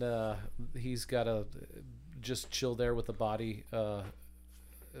 and then he's got to just chill there with the body,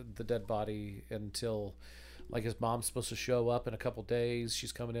 the dead body, until like his mom's supposed to show up in a couple days.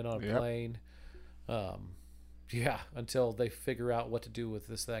 She's coming in on a plane. Yeah, until they figure out what to do with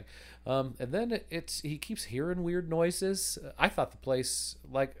this thing. And then he keeps hearing weird noises. I thought the place,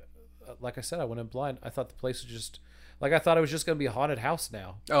 like I said, I went in blind. I thought the place was just Like I thought it was just gonna be a haunted house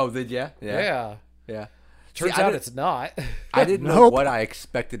now. Oh, did ya? Yeah. Turns See, I out didn't- it's not. I didn't know Nope. what I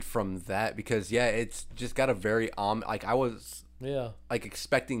expected from that because it's just got a very like I was Yeah. like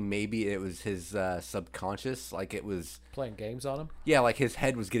expecting maybe it was his subconscious, like it was Playing games on him. like his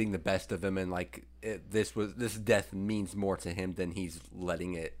head was getting the best of him, and like this death means more to him than he's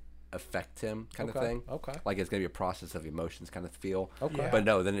letting it affect him, kind of Okay, thing. okay. Like it's gonna be a process of emotions, kind of feel. Okay. But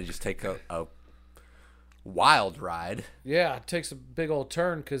no, then it just takes a wild ride. Yeah, it takes a big old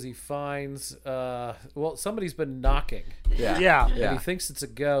turn because he finds somebody's been knocking. Yeah. Yeah. And Yeah. he thinks it's a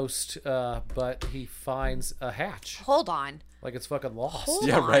ghost, but he finds a hatch. Hold on. Like it's fucking lost. Hold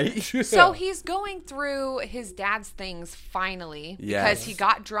Yeah. on. Right. So he's going through his dad's things finally because Yes. he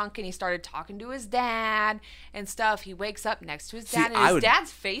got drunk and he started talking to his dad and stuff. He wakes up next to his See, dad I and his would-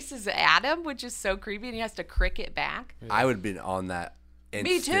 dad's face is at him, which is so creepy, and he has to cricket back. I would have been on that.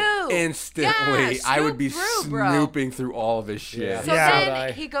 Me too. Instantly, Yeah, I would be snoop through, bro. snooping through all of his shit. Yeah. So Yeah. then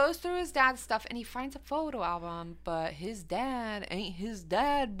I- he goes through his dad's stuff and he finds a photo album, but his dad ain't his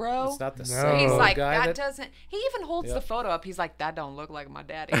dad, bro. It's not the No. same He's old like, guy that doesn't. He even holds Yep. the photo up. He's like, that don't look like my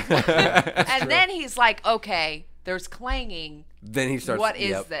daddy. And then he's like, okay, there's clanging, Then he starts. What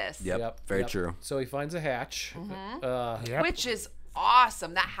is yep, this? Yep. Very true. So he finds a hatch. Yep. which is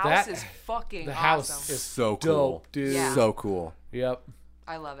awesome. That house That- is fucking The awesome. house is So cool, dope, dude. Yeah. So cool. Yep.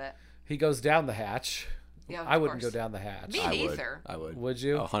 I love it. He goes down the hatch. Yeah, of I wouldn't course. go down the hatch. Me I would. neither. I would. Would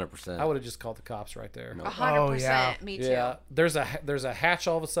you? 100%. I would have just called the cops right there. 100%. yeah. Me too. Yeah, there's a hatch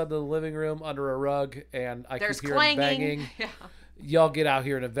all of a sudden in the living room under a rug, and I There's keep hearing clanging. banging. Yeah. Y'all get out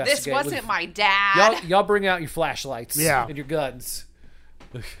here and investigate. This wasn't with- my dad. Y'all bring out your flashlights. Yeah. And your guns.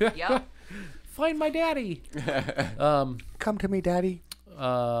 Yep. Find my daddy. Come to me, Daddy.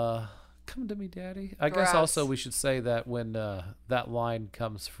 Come to me, daddy. I guess Gross. also we should say that when that line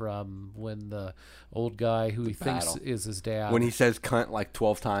comes from when the old guy who he thinks battle. is his dad. When he says cunt like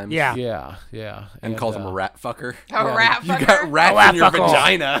 12 times. Yeah. yeah, And calls him a rat fucker. A rat You fucker. got rats rat in your fucker.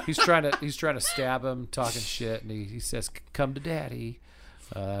 vagina. He's trying to stab him, talking shit, and he says, "Come to daddy."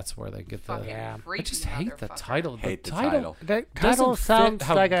 That's where they get the. Fucking Yeah. I creepy just hate the motherfucker. title. Hate the the title. The doesn't title fit sounds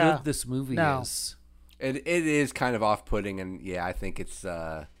how like good a. this movie no. is. It is kind of off-putting, and yeah, I think it's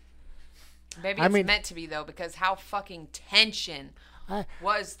Maybe I it's mean- meant to be though, because how fucking tension I-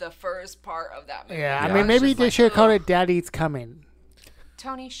 was the first part of that movie. Yeah, Yeah. I mean, maybe Just they like, should have called ugh. it Daddy's Coming.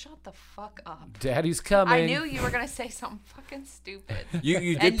 Tony, shut the fuck up. Daddy's coming. I knew you were gonna say something fucking stupid. you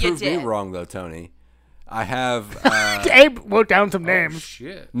And did you prove me did. wrong though, Tony. I have Abe wrote down some Oh, names.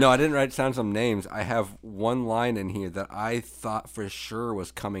 shit. no, I didn't write down some names. I have one line in here that I thought for sure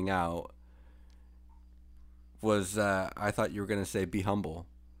was coming out. I thought you were gonna say "Be humble"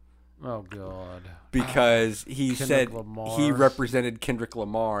 Oh god. because he Kendrick said Lamar. he represented Kendrick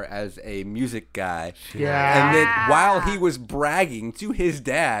Lamar as a music guy. Yeah. And then while he was bragging to his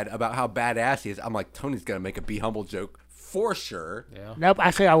dad about how badass he is, I'm like, Tony's gonna make a "Be humble" joke for sure. Yeah. Nope,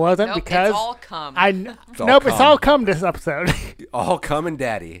 actually I wasn't Nope, because it's all cum. I all nope, it's cum. all come this episode. All coming,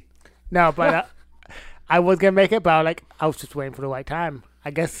 daddy. No, but I was gonna make it, but I was just waiting for the right time. I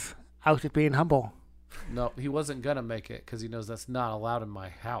guess I was just being humble. No, he wasn't gonna make it because he knows that's not allowed in my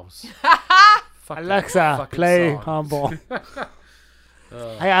house. Fuck that Alexa, fucking play song. humble.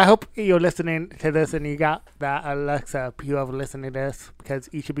 I hope you're listening to this and you got that Alexa. Whoever listening to this, because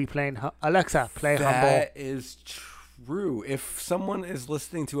you should be playing Alexa, play humble. That is true. If someone is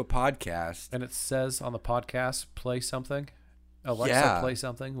listening to a podcast, And it says on the podcast, play something. Alexa, Yeah. play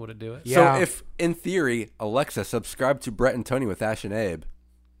something. Would it do it? Yeah. so if in theory, Alexa, subscribe to Brett and Tony with Ash and Abe.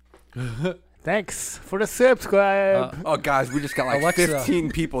 Thanks for the subscribe. Oh, guys, we just got like Alexa. 15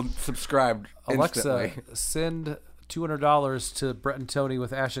 people subscribed Alexa, instantly. send $200 to Brett and Tony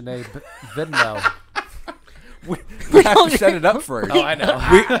with Ash and Abe Venmo. We have to set it up first. Oh, I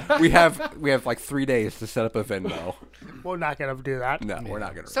know. we have like 3 days to set up a Venmo. We're not gonna do that. No, we're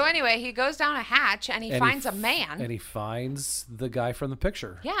not gonna. So anyway, he goes down a hatch and he And finds a f- man. And he finds the guy from the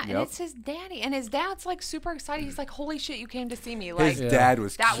picture. Yeah, and Yep. it's his daddy. And his dad's like super excited. He's like, holy shit, you came to see me. Like, His dad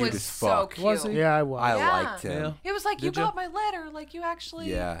was that cute was as so fuck. cute. Was he? Yeah, I was. I Yeah. liked him. Yeah. He was like, you Did ya? got my letter. Like, you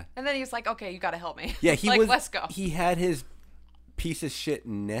actually. Yeah. And then he was like, okay, you got to help me. Yeah, he like, was. let's go. He had his piece of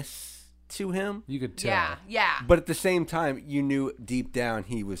shitness to him, You could tell. Yeah, yeah. but at the same time, you knew deep down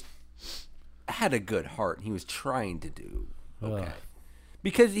he had a good heart. He was trying to do okay Ugh.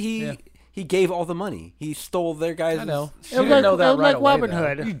 because he Yeah. he gave all the money. He stole their guys. I know. She It was didn't like, know that it was right like away, Robin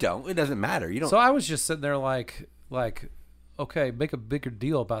though. Hood. You don't. It doesn't matter. You don't. So I was just sitting there like, okay, make a bigger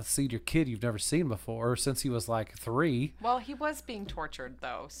deal about seeing your kid you've never seen before since he was like 3. Well, he was being tortured,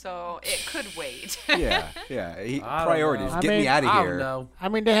 though, so it could wait. yeah. I don't Priorities. know. I Get mean, me out of I here. don't know. I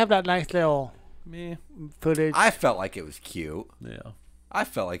mean, they have that nice little Meh. footage. I felt like it was cute. Yeah. I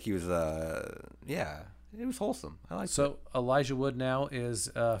felt like he was yeah, it was wholesome. I like So Elijah Wood now is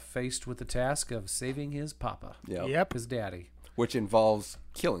faced with the task of saving his papa, it. Yep. his daddy, Which involves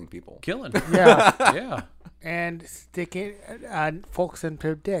killing people. killing. Yeah. Yeah. And sticking folks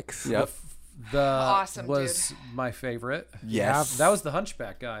into dicks. Yep. The Awesome, was my favorite. Yes. That was the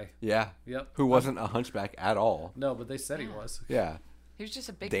Hunchback guy. Yeah. Yep. Who wasn't a hunchback at all. No, but they said he was. Yeah. He was just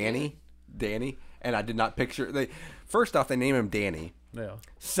a big Danny. And I did not picture first off they name him Danny. Yeah.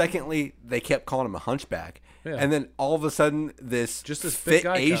 Secondly, they kept calling him a hunchback. Yeah. And then all of a sudden this Just this fit big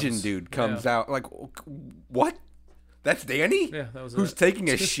guy Asian comes. dude comes Yeah. out like what? That's Danny? Yeah, that was Who's it. taking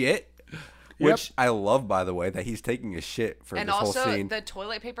a shit? Which I love, by the way, that he's taking a shit for And this whole also, scene. the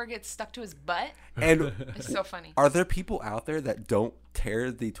toilet paper gets stuck to his butt. And It's so funny. are there people out there that don't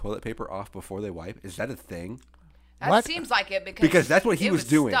tear the toilet paper off before they wipe? Is that a thing? That What? seems like it Because that's what he it was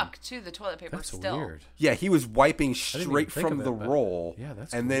doing. Stuck to the toilet paper That's still. weird. Yeah, he was wiping even straight think from of the it, but- roll. Yeah,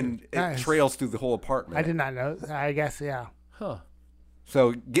 that's and then it Nice. trails through the whole apartment. I did not know. I guess, yeah. Huh.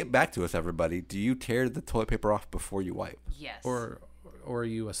 So get back to us, everybody. Do you tear the toilet paper off before you wipe? Yes. Or are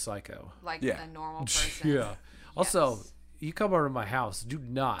you a psycho? like Yeah. a normal person. Yeah. Also, Yes. you come over to my house, do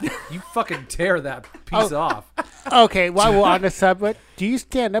not. You fucking tear that piece off. Okay, while we're on the subject, do you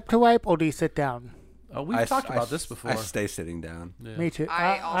stand up to wipe or do you sit down? Oh, we've talked about this before. I stay sitting down. Me too.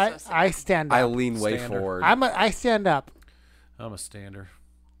 I also sit I down. stand I up. lean way Stander. forward. I stand up. I'm a stander.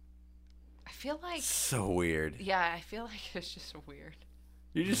 I feel like, So weird. yeah, I feel like it's just weird.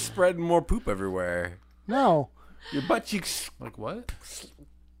 You're just spreading more poop everywhere. No. Your butt cheeks Like what?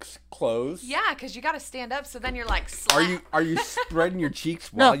 closed. Yeah, because you got to stand up, so then you're like, Are you spreading your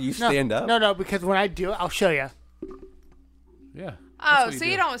cheeks No, while you no, stand up? No, because when I do it, I'll show you. Yeah. Oh, what you so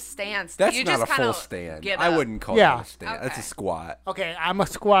do. you don't stand. That's you not just a full kinda stand. get I up. wouldn't call Yeah. that a stand. That's a Okay. squat. Okay, I'm a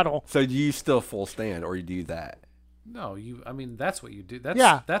squaddle. So do you still full stand or you do that? No, I mean, that's what you do. That's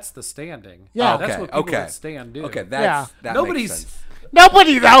Yeah. That's the standing. Yeah. That's Okay, what people okay. that stand do. Okay, Yeah. that Nobody's- makes sense.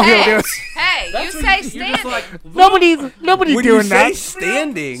 Nobody's out here Hey, doing. hey, That's you what say you're standing. just like, Nobody's When doing you say that.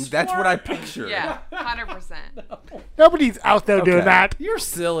 standing, that's what I picture. Yeah, 100%. Nobody's out there doing Okay. that. you're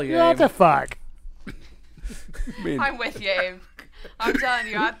silly, What Abe. the fuck? I mean, I'm with you, Abe. I'm telling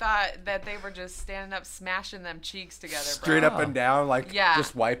you, I thought that they were just standing up, smashing them cheeks together, bro. straight up and down, like Yeah.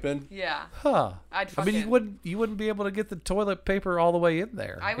 just wiping. Yeah. Huh. I'd I mean, fucking- you wouldn't be able to get the toilet paper all the way in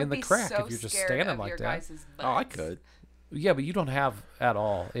there I would in the be crack so if you're just scared standing of like your that. guys' butts. Oh, I could. Yeah, but you don't have at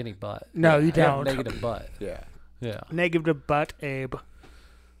all any butt. No, you You have don't. negative butt. Yeah. Yeah. Negative butt, Abe.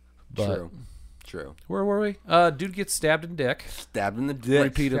 But True. True. where were we? Dude gets stabbed in dick Stabbed in the dick.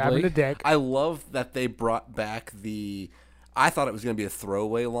 repeatedly. Stabbing the dick. I love that they brought back I thought it was going to be a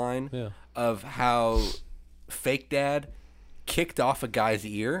throwaway line Yeah. of how fake dad kicked off a guy's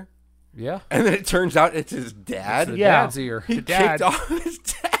ear, Yeah. and then it turns out it's his dad. The Yeah. dad's ear. He dad. kicked off his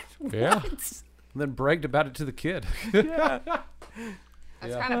dad. Yeah. What? And then bragged about it to the kid. That's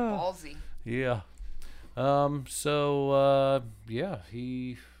Yeah. kind of ballsy. Yeah. Yeah,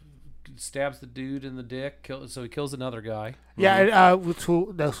 he stabs the dude in the dick. So he kills another guy. Yeah, with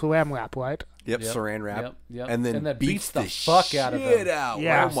the swam wrap, right? Yep, Yep, saran wrap. yep, yep. And then And then beats beats the fuck out of shit him. out.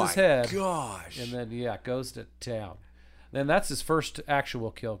 Yeah. Oh Rips my his head. gosh. And then goes to town. Then that's his first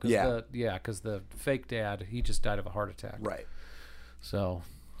actual kill. Cause Yeah. Because the fake dad, he just died of a heart attack. Right. So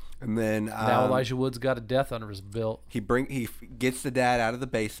And then now Elijah Wood's got a death under his belt. he gets the dad out of the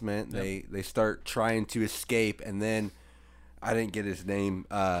basement. They start trying to escape, and then I didn't get his name.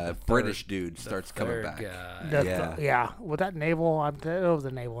 British dude starts coming Third back. guy. Yeah. Was that naval? It was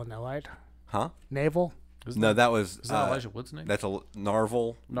the naval, no, right? Huh? Naval? No, that was Is that Elijah Wood's name? That's a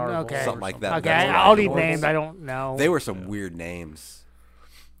Narvel. Narvel Okay. or Something like that. Okay, That's what all I these was. names I don't know. They were some weird names.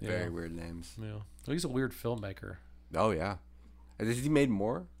 Yeah. Very weird names. Yeah. Well, he's a weird filmmaker. Oh yeah. Has he made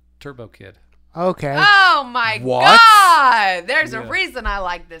more? Turbo Kid. Okay. Oh my What? God! There's a Yeah. reason I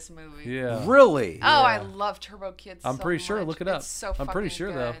like this movie. Yeah. Really? Oh, I love Turbo Kid. I'm so pretty sure. much. Look it up. It's so I'm pretty fucking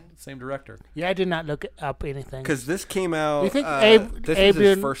sure though. good. Same director. Yeah, I did not look up anything. Because this came out. You think this Abe was his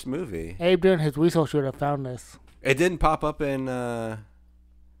didn't- first movie. Abe doing his research should have found this. It didn't pop up in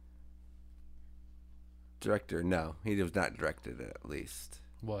director. No, he was not directed at least.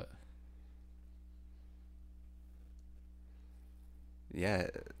 What? Yeah,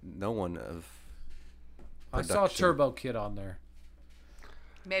 no one of. I saw production. Turbo Kid on there.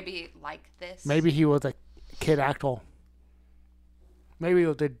 Maybe like this. Maybe he was a kid actor. Maybe it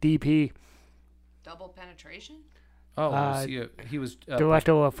was a DP, Double penetration. Oh, Uh, he was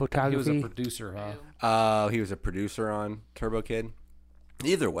director of he was a photography. producer, huh? Ew. He was a producer on Turbo Kid.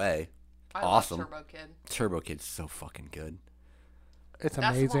 Either way, I Awesome. love Turbo Kid. Turbo Kid's so fucking good. It's That's the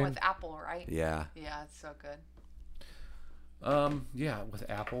one amazing. with Apple, right? Yeah. Yeah, it's so good. Yeah, with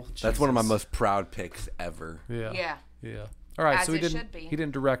Apple. That's one of my Jesus. most proud picks ever. Yeah. Yeah. Yeah. All right, As so he it didn't. should be. He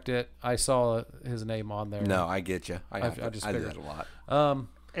didn't direct it. I saw his name on there. No, I get you. I I just do figured. that a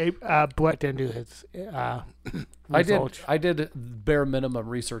lot. Brett didn't do his. I did. research. I did bare minimum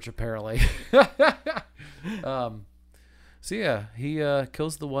research apparently. So yeah, he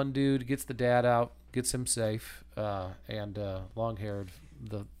kills the one dude, gets the dad out, gets him safe, and long-haired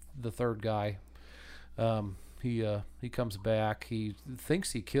the third guy. He comes back. He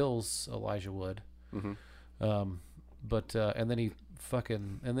thinks he kills Elijah Wood, but and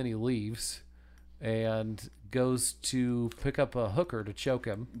then he leaves and goes to pick up a hooker to choke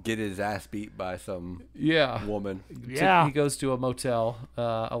him. Get his ass beat by some Yeah. woman. Yeah. He goes to a motel.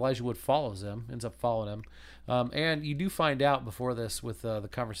 Elijah Wood follows him, ends up following him. And you do find out before this with the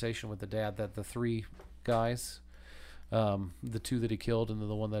conversation with the dad that the three guys, the two that he killed and then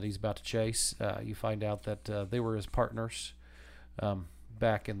the one that he's about to chase, you find out that they were his partners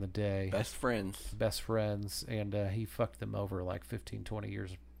back in the day. Best friends. And he fucked them over like 15, 20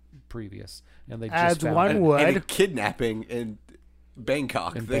 years previous. And they As just found one out. would. And a kidnapping in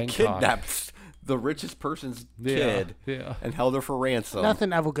Bangkok. In They Bangkok. kidnapped the richest person's Yeah, kid yeah. and held her for ransom.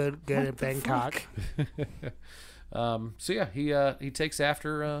 Nothing ever good in Bangkok. So yeah, he takes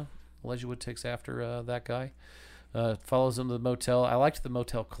after Elijah Wood takes after that guy, follows him to the motel. I liked the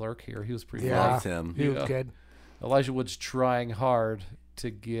motel clerk here. He was pretty Yeah. funny. Liked him. He was Yeah. good. Elijah Wood's trying hard to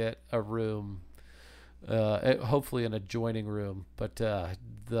get a room, hopefully an adjoining room, but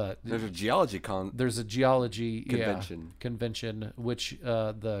There's a geology there's a geology Convention. which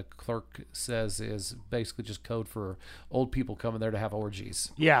the clerk says is basically just code for old people coming there to have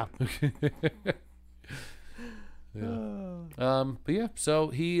orgies. Yeah. But yeah, so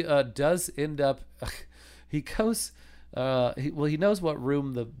he does end up. He goes. He knows what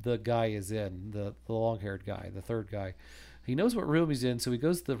room the guy is in. The long-haired guy, the third guy. He knows what room he's in, so he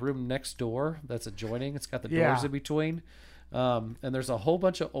goes to the room next door that's adjoining. It's got the doors Yeah. in between. And there's a whole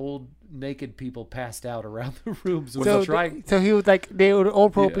bunch of old naked people passed out around the room. So, So, he's trying, so he was like, they were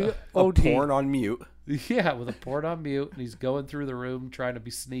all Yeah. OD. Porn on mute. yeah, with a port on mute, and he's going through the room trying to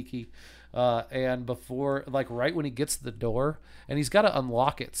be sneaky. And before, like right when he gets to the door, and he's got to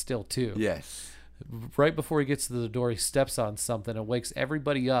unlock it still too. Yes. Right before he gets to the door, he steps on something and wakes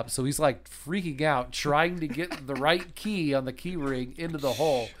everybody up. So he's like freaking out, trying to get the right key on the key ring into the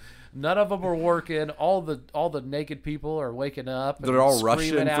hole. None of them are working. All the naked people are waking up. And They're all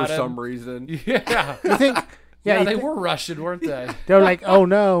screaming Russian for at him. some reason. Yeah, You think? yeah, you they think- were Russian, weren't they? They were like, oh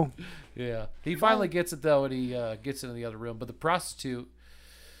no. Yeah, he finally gets it though, and he gets into the other room. But the prostitute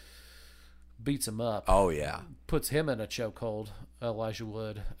beats him up. Oh yeah. Puts him in a chokehold, Elijah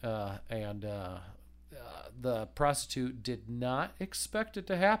Wood, and the prostitute did not expect it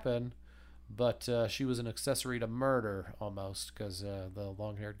to happen, but she was an accessory to murder almost because the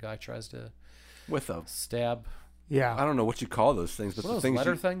long-haired guy tries to With a stab. Yeah. I don't know what you call those things, but What are the those things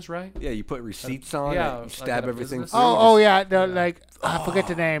letter you, things, right? yeah, you put receipts on yeah, it, you like stab at a everything. business. through, Oh just- yeah. They're like, I forget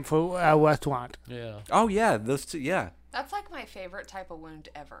the name for a restaurant. Yeah. Oh yeah, those two. Yeah. That's like my favorite type of wound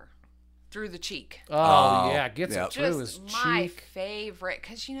ever. Through the cheek. Oh, yeah, gets yeah. it through his Just my cheek. favorite,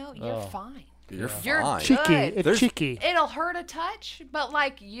 because you know you're Oh. fine. You're You're fine. cheap. Cheeky. Good. It's There's- cheeky. It'll hurt a touch, but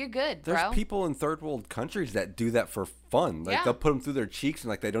like you're good, There's bro. people in third world countries that do that for fun. Like Yeah. they'll put them through their cheeks and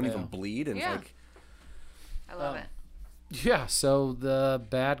like they don't Yeah. even bleed, and Yeah. it's like I love it. Yeah, so the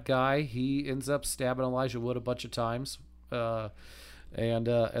bad guy, he ends up stabbing Elijah Wood a bunch of times, and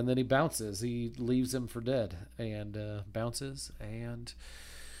then he bounces. He leaves him for dead, and bounces and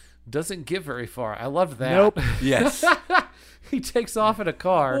doesn't get very far. I loved that. Nope. yes. He takes off in a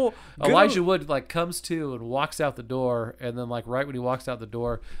car. Well, good Elijah on- Wood like comes to and walks out the door, and then like right when he walks out the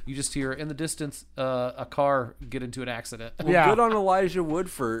door, you just hear in the distance a car get into an accident. Well, Yeah. good on Elijah Wood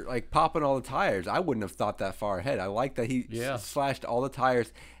for like popping all the tires. I wouldn't have thought that far ahead. I like that he Yeah. slashed all the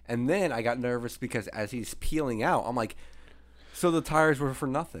tires, and then I got nervous because as he's peeling out, I'm like, so the tires were for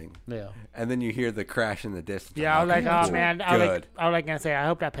nothing. Yeah. And then you hear the crash in the distance. Yeah, I was like, oh cool. man, Good. I was like gonna say, I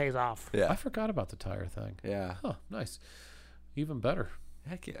hope that pays off. I Yeah. forgot about the tire thing. Yeah. Huh, nice. Even better.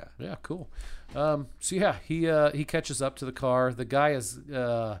 Heck yeah. Yeah, cool. So yeah, he catches up to the car. The guy is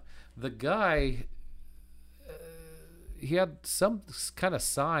he had some kind of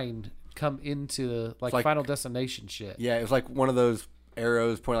sign come into like like- Final Destination shit. Yeah, it was like one of those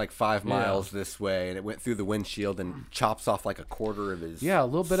arrows pointing like 5 miles this way, and it went through the windshield and chops off like a quarter of his Yeah, a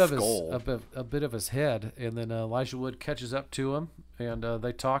little bit of skull. his a bit of his head, and then Elijah Wood catches up to him, and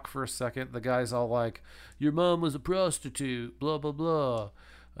they talk for a second. The guy's all like, "Your mom was a prostitute," blah blah blah,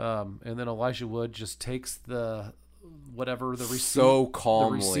 and then Elijah Wood just takes the whatever the receipt, So the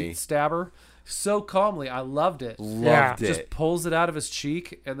calmly. receipt stabber, so calmly. I loved it. Loved Just it. pulls it out of his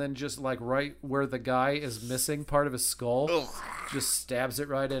cheek and then just like right where the guy is missing part of his skull, just stabs it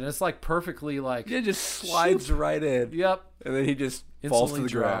right in. It's like perfectly like It just slides right in. yep, And then he just falls to instantly the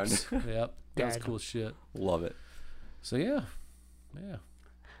drops. ground. Yep, that's Dead. cool shit. Love it. So yeah.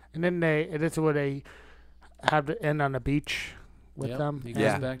 And then this is where they have to end on the beach with Yep, them. he goes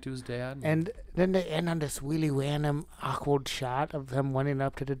Yeah. back to his dad. And then they end on this really random, awkward shot of them running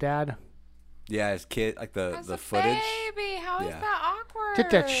up to the dad. Yeah, his kid, like As the a footage. baby, how is Yeah. that awkward? Just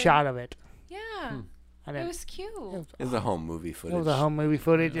that shot of it. Yeah, And it then was cute. It was a home movie footage. it was a home movie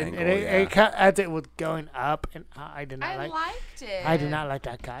footage, and Angle, it cut as it was going up, and I did not I like. liked it. I did not like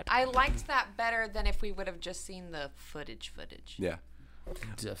that cut. I liked that better than if we would have just seen the footage. Yeah.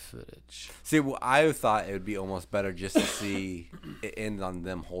 The footage. See, well, I thought it would be almost better just to see it end on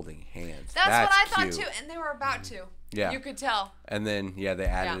them holding hands. That's what I cute. thought too, and they were about to. Yeah. You could tell. And then, yeah, they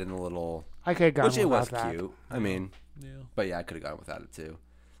added Yeah. in a little, I could have gone which it without was that. cute. I mean, Yeah. but yeah, I could have gone without it too.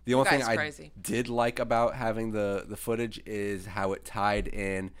 The only thing guys I crazy. did like about having the footage is how it tied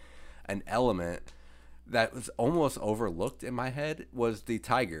in an element that was almost overlooked in my head was the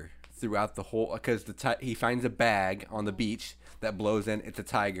tiger throughout the whole, because he finds a bag on the beach that blows in. It's a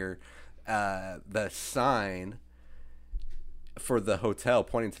tiger. The sign for the hotel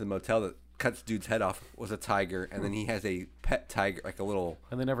pointing to the motel that cuts dude's head off was a tiger, and then he has a pet tiger, like a little.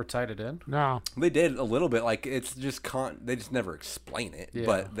 And they never tied it in. No, They did a little bit, like it's just they just never explain it, Yeah.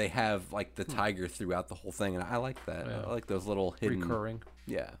 but they have like the tiger throughout the whole thing, and I like that. Yeah. I like those little hidden. Recurring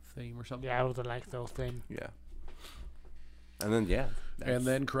Yeah, theme or something. yeah, I was like those things. yeah. And then yeah, And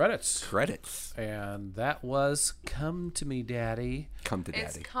then credits. credits And that was "Come to Me, Daddy." come to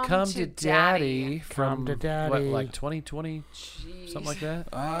It's daddy. come, to Daddy from Come to Daddy. what, like 2020, something like that.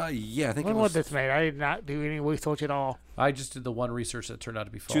 Yeah, I think When it was was this made? I did not do any research at all. I just did the one research that turned out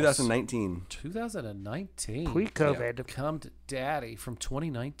to be false. 2019. 2019. Pre-COVID. Come to Daddy from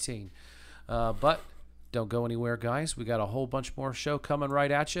 2019. But don't go anywhere, guys. We got a whole bunch more show coming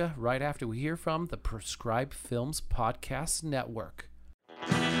right at you right after we hear from the Prescribed Films Podcast Network.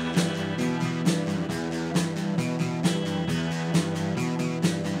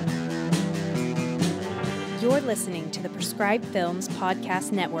 You're listening to the Prescribed Films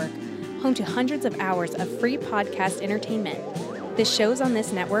Podcast Network, home to hundreds of hours of free podcast entertainment. The shows on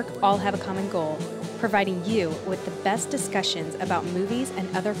this network all have a common goal, providing you with the best discussions about movies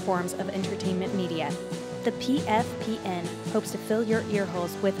and other forms of entertainment media. The PFPN hopes to fill your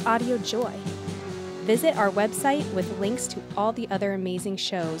earholes with audio joy. Visit our website with links to all the other amazing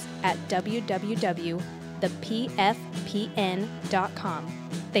shows at www.thepfpn.com.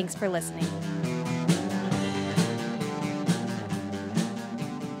 Thanks for listening.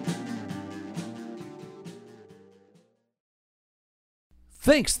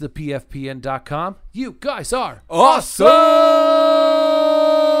 Thanks to thepfpn.com. You guys are Awesome.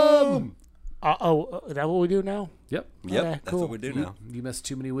 Is that what we do now? Yep. Yep, Okay, that's cool. what we do now. You missed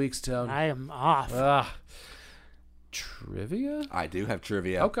too many weeks, Tone. I am off. Trivia? I do have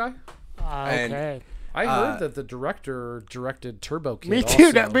trivia. Okay. Okay. I heard that the director directed Turbo Kid. Me too.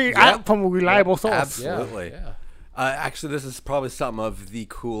 Also. That means I'm from a reliable source. Absolutely. Yeah. Actually, this is probably some of the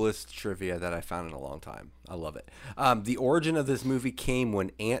coolest trivia that I found in a long time. I love it. The origin of this movie came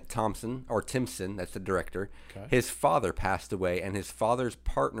when Ant Thompson, or Timpson, that's the director, his father passed away, and his father's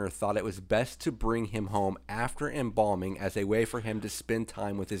partner thought it was best to bring him home after embalming as a way for him to spend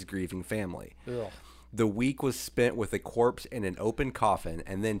time with his grieving family. Ugh. The week was spent with a corpse in an open coffin,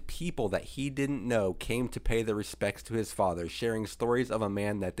 and then people that he didn't know came to pay their respects to his father, sharing stories of a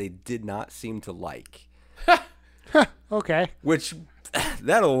man that they did not seem to like. Okay. Which,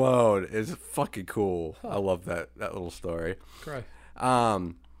 that alone is fucking cool. I love that little story. Cry.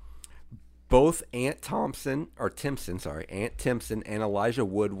 Both Ant Timpson and Elijah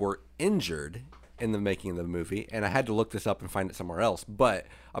Wood were injured in the making of the movie, and I had to look this up and find it somewhere else, but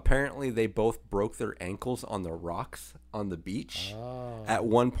apparently they both broke their ankles on the rocks on the beach at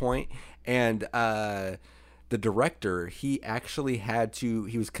one point, and the director, he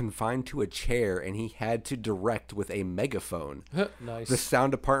was confined to a chair, and he had to direct with a megaphone. Nice. The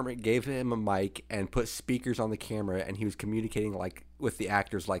sound department gave him a mic and put speakers on the camera, and he was communicating like with the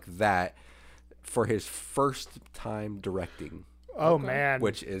actors like that for his first time directing, Oh man.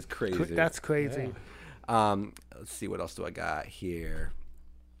 which is crazy. That's crazy. Let's see, what else do I got here?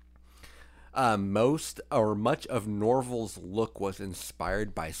 Much of Norval's look was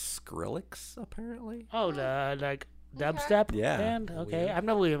inspired by Skrillex, apparently. Oh, the like dubstep Yeah. band. Okay, I've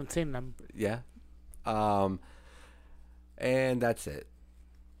never even seen them. Yeah. And that's it.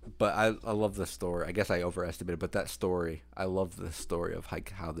 But I love the story. I guess I overestimated, but that story, I love the story of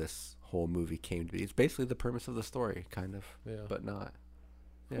like how this whole movie came to be. It's basically the premise of the story, kind of, Yeah. but not.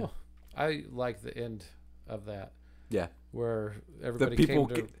 Yeah, Cool. I like the end of that yeah. where The everybody people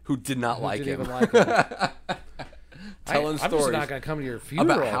came to who did not who like didn't him, even like him. telling I'm just stories not going to come to your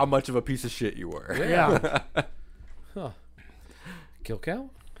funeral. about how much of a piece of shit you were. Yeah. Huh. Kill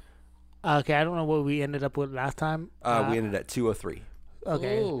count? Okay, I don't know what we ended up with last time. We ended at 203.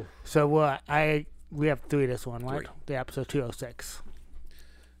 Okay. Ooh. So we have 3 this one, right? 3. The episode 206.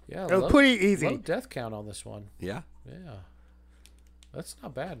 Yeah, It was pretty easy. Low death count on this one. Yeah. Yeah. That's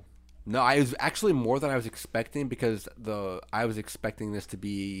not bad. No, I was actually more than I was expecting because I was expecting this to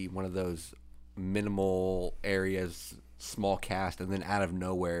be one of those minimal areas, small cast, and then out of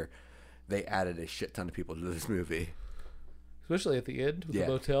nowhere, they added a shit ton of people to this movie. Especially at the end with Yeah.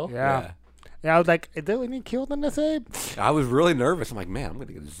 the motel. Yeah. Yeah, I was like, is there any killed in this, Abe? I was really nervous. I'm like, man, I'm going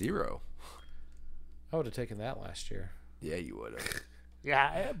to get a 0. I would have taken that last year. Yeah, you would have.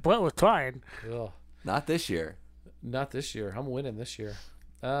 Yeah, Brett was trying. Ugh. Not this year. Not this year. I'm winning this year.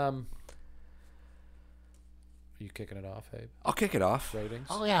 Are you kicking it off, Abe? I'll kick it off. Ratings?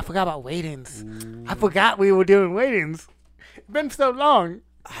 Oh, yeah, I forgot about weightings. I forgot we were doing weightings. It's been so long.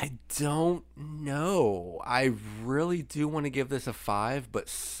 I don't know. I really do want to give this a 5, but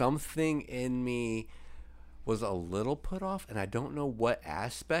something in me was a little put off, and I don't know what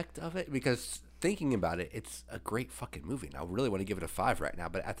aspect of it, because thinking about it, it's a great fucking movie, and I really want to give it a 5 right now,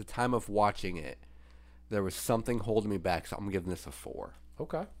 but at the time of watching it, there was something holding me back, so I'm giving this a 4.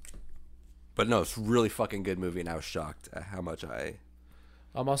 Okay. But no, it's a really fucking good movie, and I was shocked at how much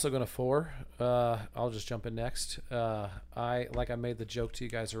I'm also going to 4. I'll just jump in next. I made the joke to you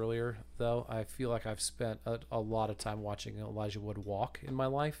guys earlier, though. I feel like I've spent a lot of time watching Elijah Wood walk in my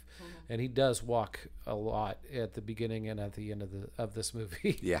life, and he does walk a lot at the beginning and at the end of this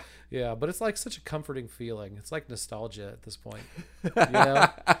movie. Yeah. Yeah, but it's like such a comforting feeling. It's like nostalgia at this point, you know.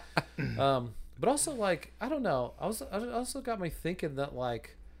 But also, like, I don't know. I also got me thinking that,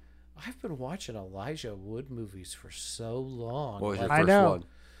 like, I've been watching Elijah Wood movies for so long. What was your Like, first know. one?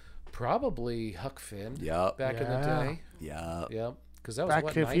 probably Huck Finn. Yup. Back in the Yeah. day. Yup. Yep. Because that was Back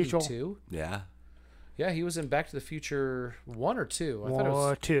what, to the Future. 92? Yeah. Yeah, he was in Back to the Future 1 or 2. I thought it Or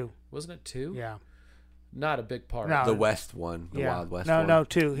was, 2. wasn't it 2? Yeah. Not a big part. No. The West one. The yeah. Wild West no, one. No,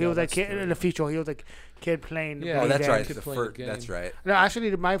 2. He No, was a that's kid 3. in the future. He was a kid playing. Yeah, Oh, that's Yeah, right. kid The playing the first, game. that's right. No,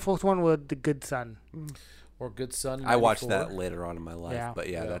 actually, my first one was The Good Son. Or Good Son. I watched 94. that later on in my life, Yeah. but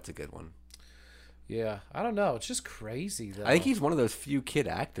yeah, Yeah. that's a good one. Yeah. I don't know. It's just crazy, though. I think he's one of those few kid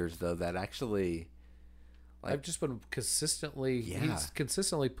actors though that actually, like, I've just been consistently. Yeah. He's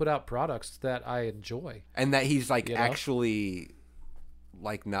consistently put out products that I enjoy. and that he's like You know? actually,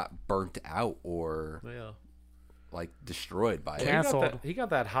 like, not burnt out or Yeah. like destroyed by Well, it. Canceled. He got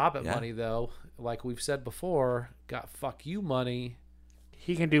that Hobbit Yeah. money though. Like we've said before, got fuck you money,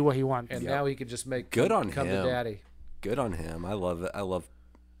 He can do what he wants. and Yep. now he can just make Good on come him. to daddy. Good on him. I love it. I love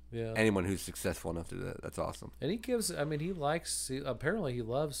Yeah. anyone who's successful enough to do that. That's awesome. And he gives. I mean, apparently he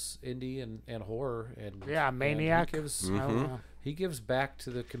loves indie and horror and Yeah, and Maniac. He gives, I don't know. he gives back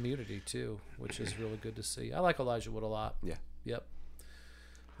to the community too, which is really good to see. I like Elijah Wood a lot. Yeah. Yep.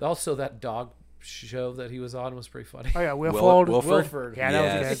 Also, that dog show that he was on was pretty funny. Oh, yeah, Wilford. Wilford. Yeah,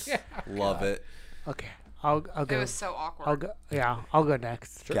 that Yes. was good. Love it. Okay, I'll It go. was so awkward. I'll go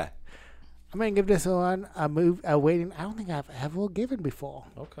next. Okay. I'm gonna give this one a waiting. I don't think I've ever given before.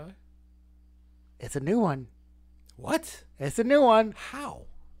 Okay. It's a new one. What? It's a new one. How?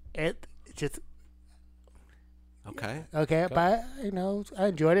 It just Okay. okay, but I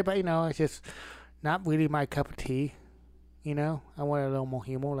enjoyed it, but it's just not really my cup of tea. I want a little more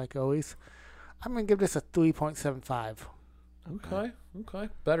humor, like always. I'm gonna give this a 3.75. Okay. Okay.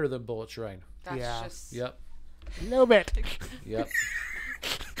 Better than Bullet Train. That's Yeah. just. Yep. A little bit. Yep.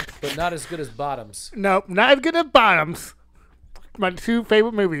 But not as good as Bottoms. Nope, not as good as Bottoms. My 2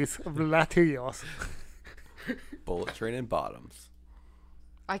 favorite movies of the last 2 years. Bullet Train and Bottoms.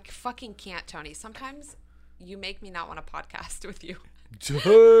 I fucking can't, Tony. Sometimes you make me not want to podcast with you.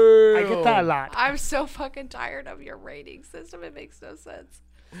 I get that a lot. I'm so fucking tired of your rating system. It makes no sense.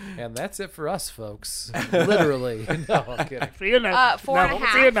 And that's it for us, folks. Literally. No, I'm kidding. See you next.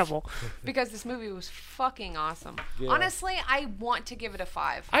 4.5. See you Neville. Because this movie was fucking awesome. Yeah. Honestly, I want to give it a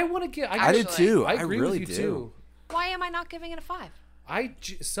 5. I want to get. I did Actually, too. I I agree really with you do. too. Why am I not giving it a 5?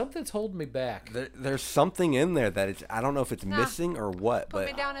 Something's holding me back. There's something in there that it's. I don't know if it's Nah. missing or what, Put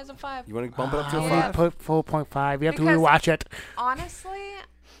me but down as a 5. you want to bump it up to a I Yeah. 5? put 4.5. You have to Because- rewatch it. Honestly,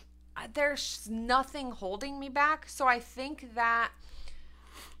 there's nothing holding me back. So I think that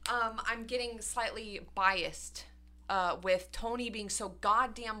I'm getting slightly biased with Tony being so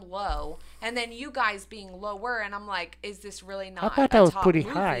goddamn low, and then you guys being lower, and I'm like, is this really not? I thought a that was top pretty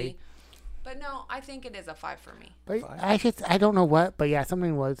movie? high. But no, I think it is a 5 for me. But I don't know what, but yeah,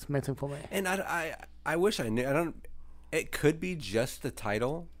 something was missing for me. And I wish I knew. I don't. It could be just the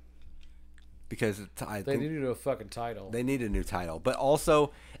title, because I They think needed a fucking title. they need a new title. But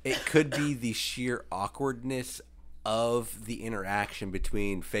also, it could be the sheer awkwardness of the interaction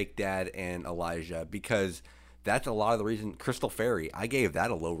between Fake Dad and Elijah, because that's a lot of the reason. Crystal Fairy, I gave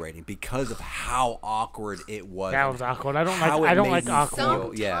that a low rating because of how awkward it was. That was awkward. I don't How like. it I don't made like me awkward.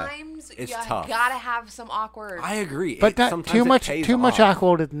 feel. Yeah, Sometimes it's you tough. gotta have some awkward. I agree. But that sometimes too it much. pays Too much off.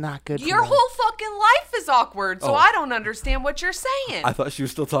 awkward is not good. Your for me. whole fucking life is awkward, so Oh. I don't understand what you're saying. I thought she was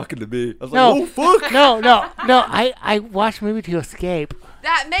still talking to me. I was No, like, oh fuck. no. I watched movie to escape.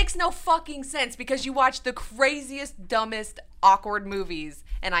 That makes no fucking sense because you watch the craziest, dumbest, awkward movies,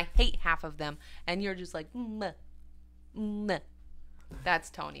 and I hate half of them, and you're just like, meh, meh. That's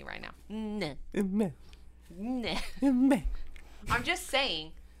Tony right now. Meh, meh. I'm just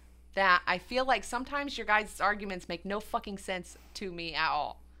saying that I feel like sometimes your guys' arguments make no fucking sense to me at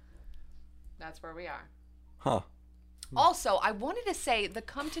all. That's where we are. Huh. Also, I wanted to say the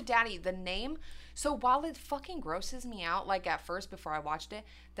Come to Daddy, the name. So while it fucking grosses me out, like at first before I watched it,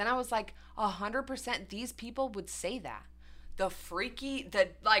 then I was like, 100% these people would say that. The freaky,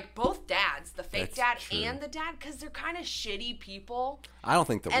 like both dads, the fake That's dad true. and the dad, because they're kind of shitty people. I don't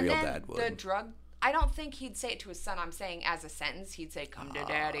think the And real then dad would. the drug, I don't think he'd say it to his son. I'm saying as a sentence, he'd say, come to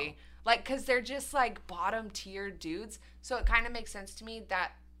daddy. Like, because they're just like bottom tier dudes. So it kind of makes sense to me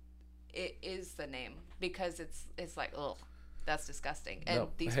that it is the name because it's like, ugh, that's disgusting. And No,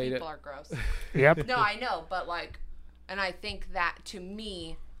 these hate people it. are gross. Yep. No, I know, but like, and I think that to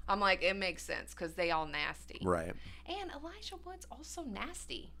me, I'm like, it makes sense because they all nasty. Right. And Elijah Wood's also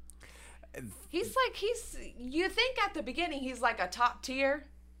nasty. You think at the beginning he's like a top tier.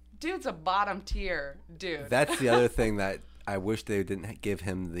 Dude's a bottom tier dude. That's the other thing that I wish they didn't give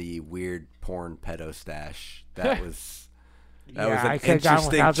him the weird porn pedo stash. That was Yeah, I an could've gone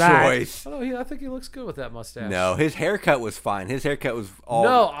interesting without that. choice. Oh, I think he looks good with that mustache. No, his haircut was fine. His haircut was all.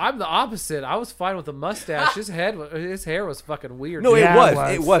 No, I'm the opposite. I was fine with the mustache. His hair was fucking weird. No, Yeah, it it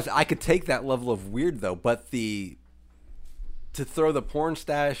was. It was. was. I could take that level of weird though, but to throw the porn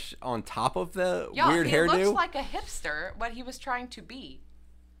stash on top of the Yo, weird he hairdo. looks like a hipster, what he was trying to be.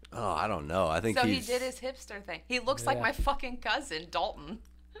 Oh, I don't know. I think So he's. he did his hipster thing. He looks like Yeah. my fucking cousin, Dalton.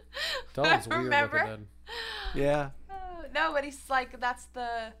 Dalton's weird Remember? looking. Yeah. No, but he's like, it's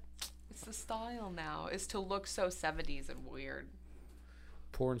the style now, is to look so 70s and weird.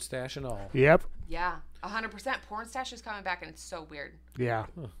 Porn stash and all. Yep. Yeah, 100%. Porn stash is coming back and it's so weird. Yeah.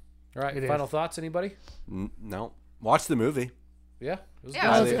 All right, It final is. thoughts, anybody? No. Watch the movie. Yeah, it was Yeah, good.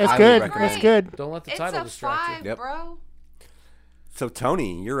 Highly- It's highly good. recommend. It's good. Don't let the It's title a distract 5, you. Yep. bro. So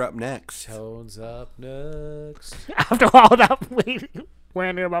Tony, you're up next. Tones up next. After all that waiting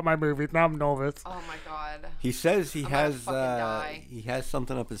about my movies, now I'm nervous. Oh my god. He says he I'm gonna fucking die. he has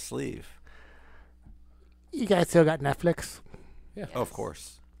something up his sleeve. You guys still got Netflix? Yeah. Oh, of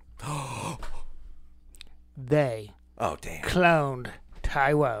course. They Oh damn. cloned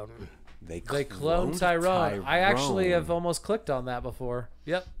Tyrone. They cloned Tyrone. I actually have almost clicked on that before.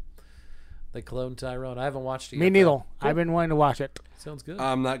 Yep. They cloned Tyrone. I haven't watched it yet. Me neither. though. I've been wanting to watch it. Sounds good.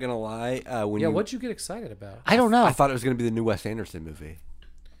 I'm not gonna lie. When yeah, you, what'd you get excited about? I don't know. I thought it was gonna be the new Wes Anderson movie.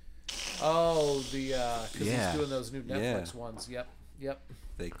 Oh, because Yeah. he's doing those new Netflix Yeah. ones. Yep.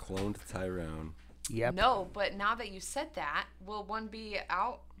 They cloned Tyrone. Yep. No, but now that you said that, will one be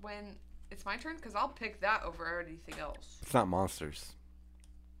out when it's my turn? Because I'll pick that over anything else. It's not monsters.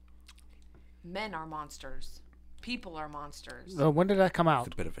 Men are monsters. People are monsters. When did that come out?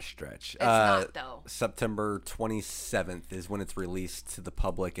 It's a bit of a stretch. It's not, though. September 27th is when it's released to the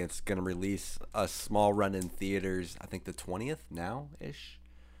public. It's going to release a small run in theaters, I think the 20th now-ish.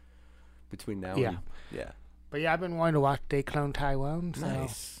 Between now Yeah. and... Yeah. But yeah, I've been wanting to watch They Clone Tyrone. So.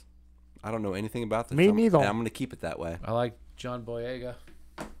 Nice. I don't know anything about this. Me neither. I'm going to keep it that way. I like John Boyega.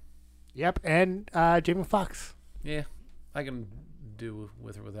 Yep, and Jamie Foxx. Yeah, I can do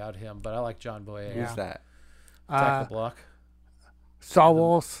with or without him, but I like John Boyega. Yeah. Who's that? Attack the Block. Star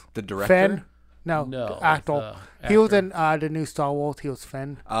Wars. The director? Finn. No, No, the actor. the He was actor. in the new Star Wars. He was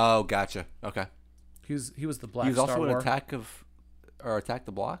Finn. Oh, gotcha. Okay. He was the Black He was Star also in War. Attack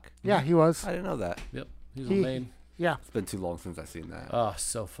the Block? Yeah, he was. I didn't know that. Yep, he's He- the main. Yeah. It's been too long since I've seen that. Oh,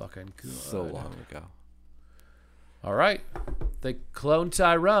 so fucking good. So long ago. All right, they clone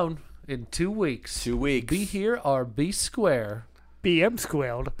Tyrone in 2 weeks. 2 weeks. Be here or be square. BM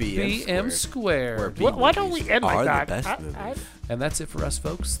squared. BM squared. Why don't we end like are that? the best movies. And that's it for us,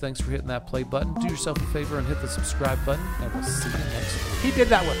 folks. Thanks for hitting that play button. Do yourself a favor and hit the subscribe button, and we'll see you next week. He did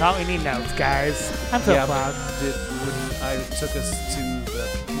that without any notes, guys. I'm so proud. When I took us to the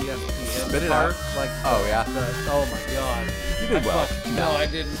PFPN Spit it part, out. like Oh, yeah. oh my god, You did well. No, I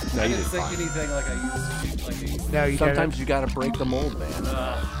didn't. No, I you didn't did think fine. anything like I used to. Like I used to. No, you Sometimes you gotta break the mold, man.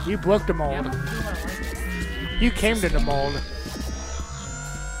 didn't. You broke the mold. You came to the mold.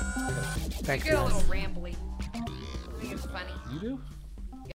 Thank Get a you. little rambly. I think it's funny. You do?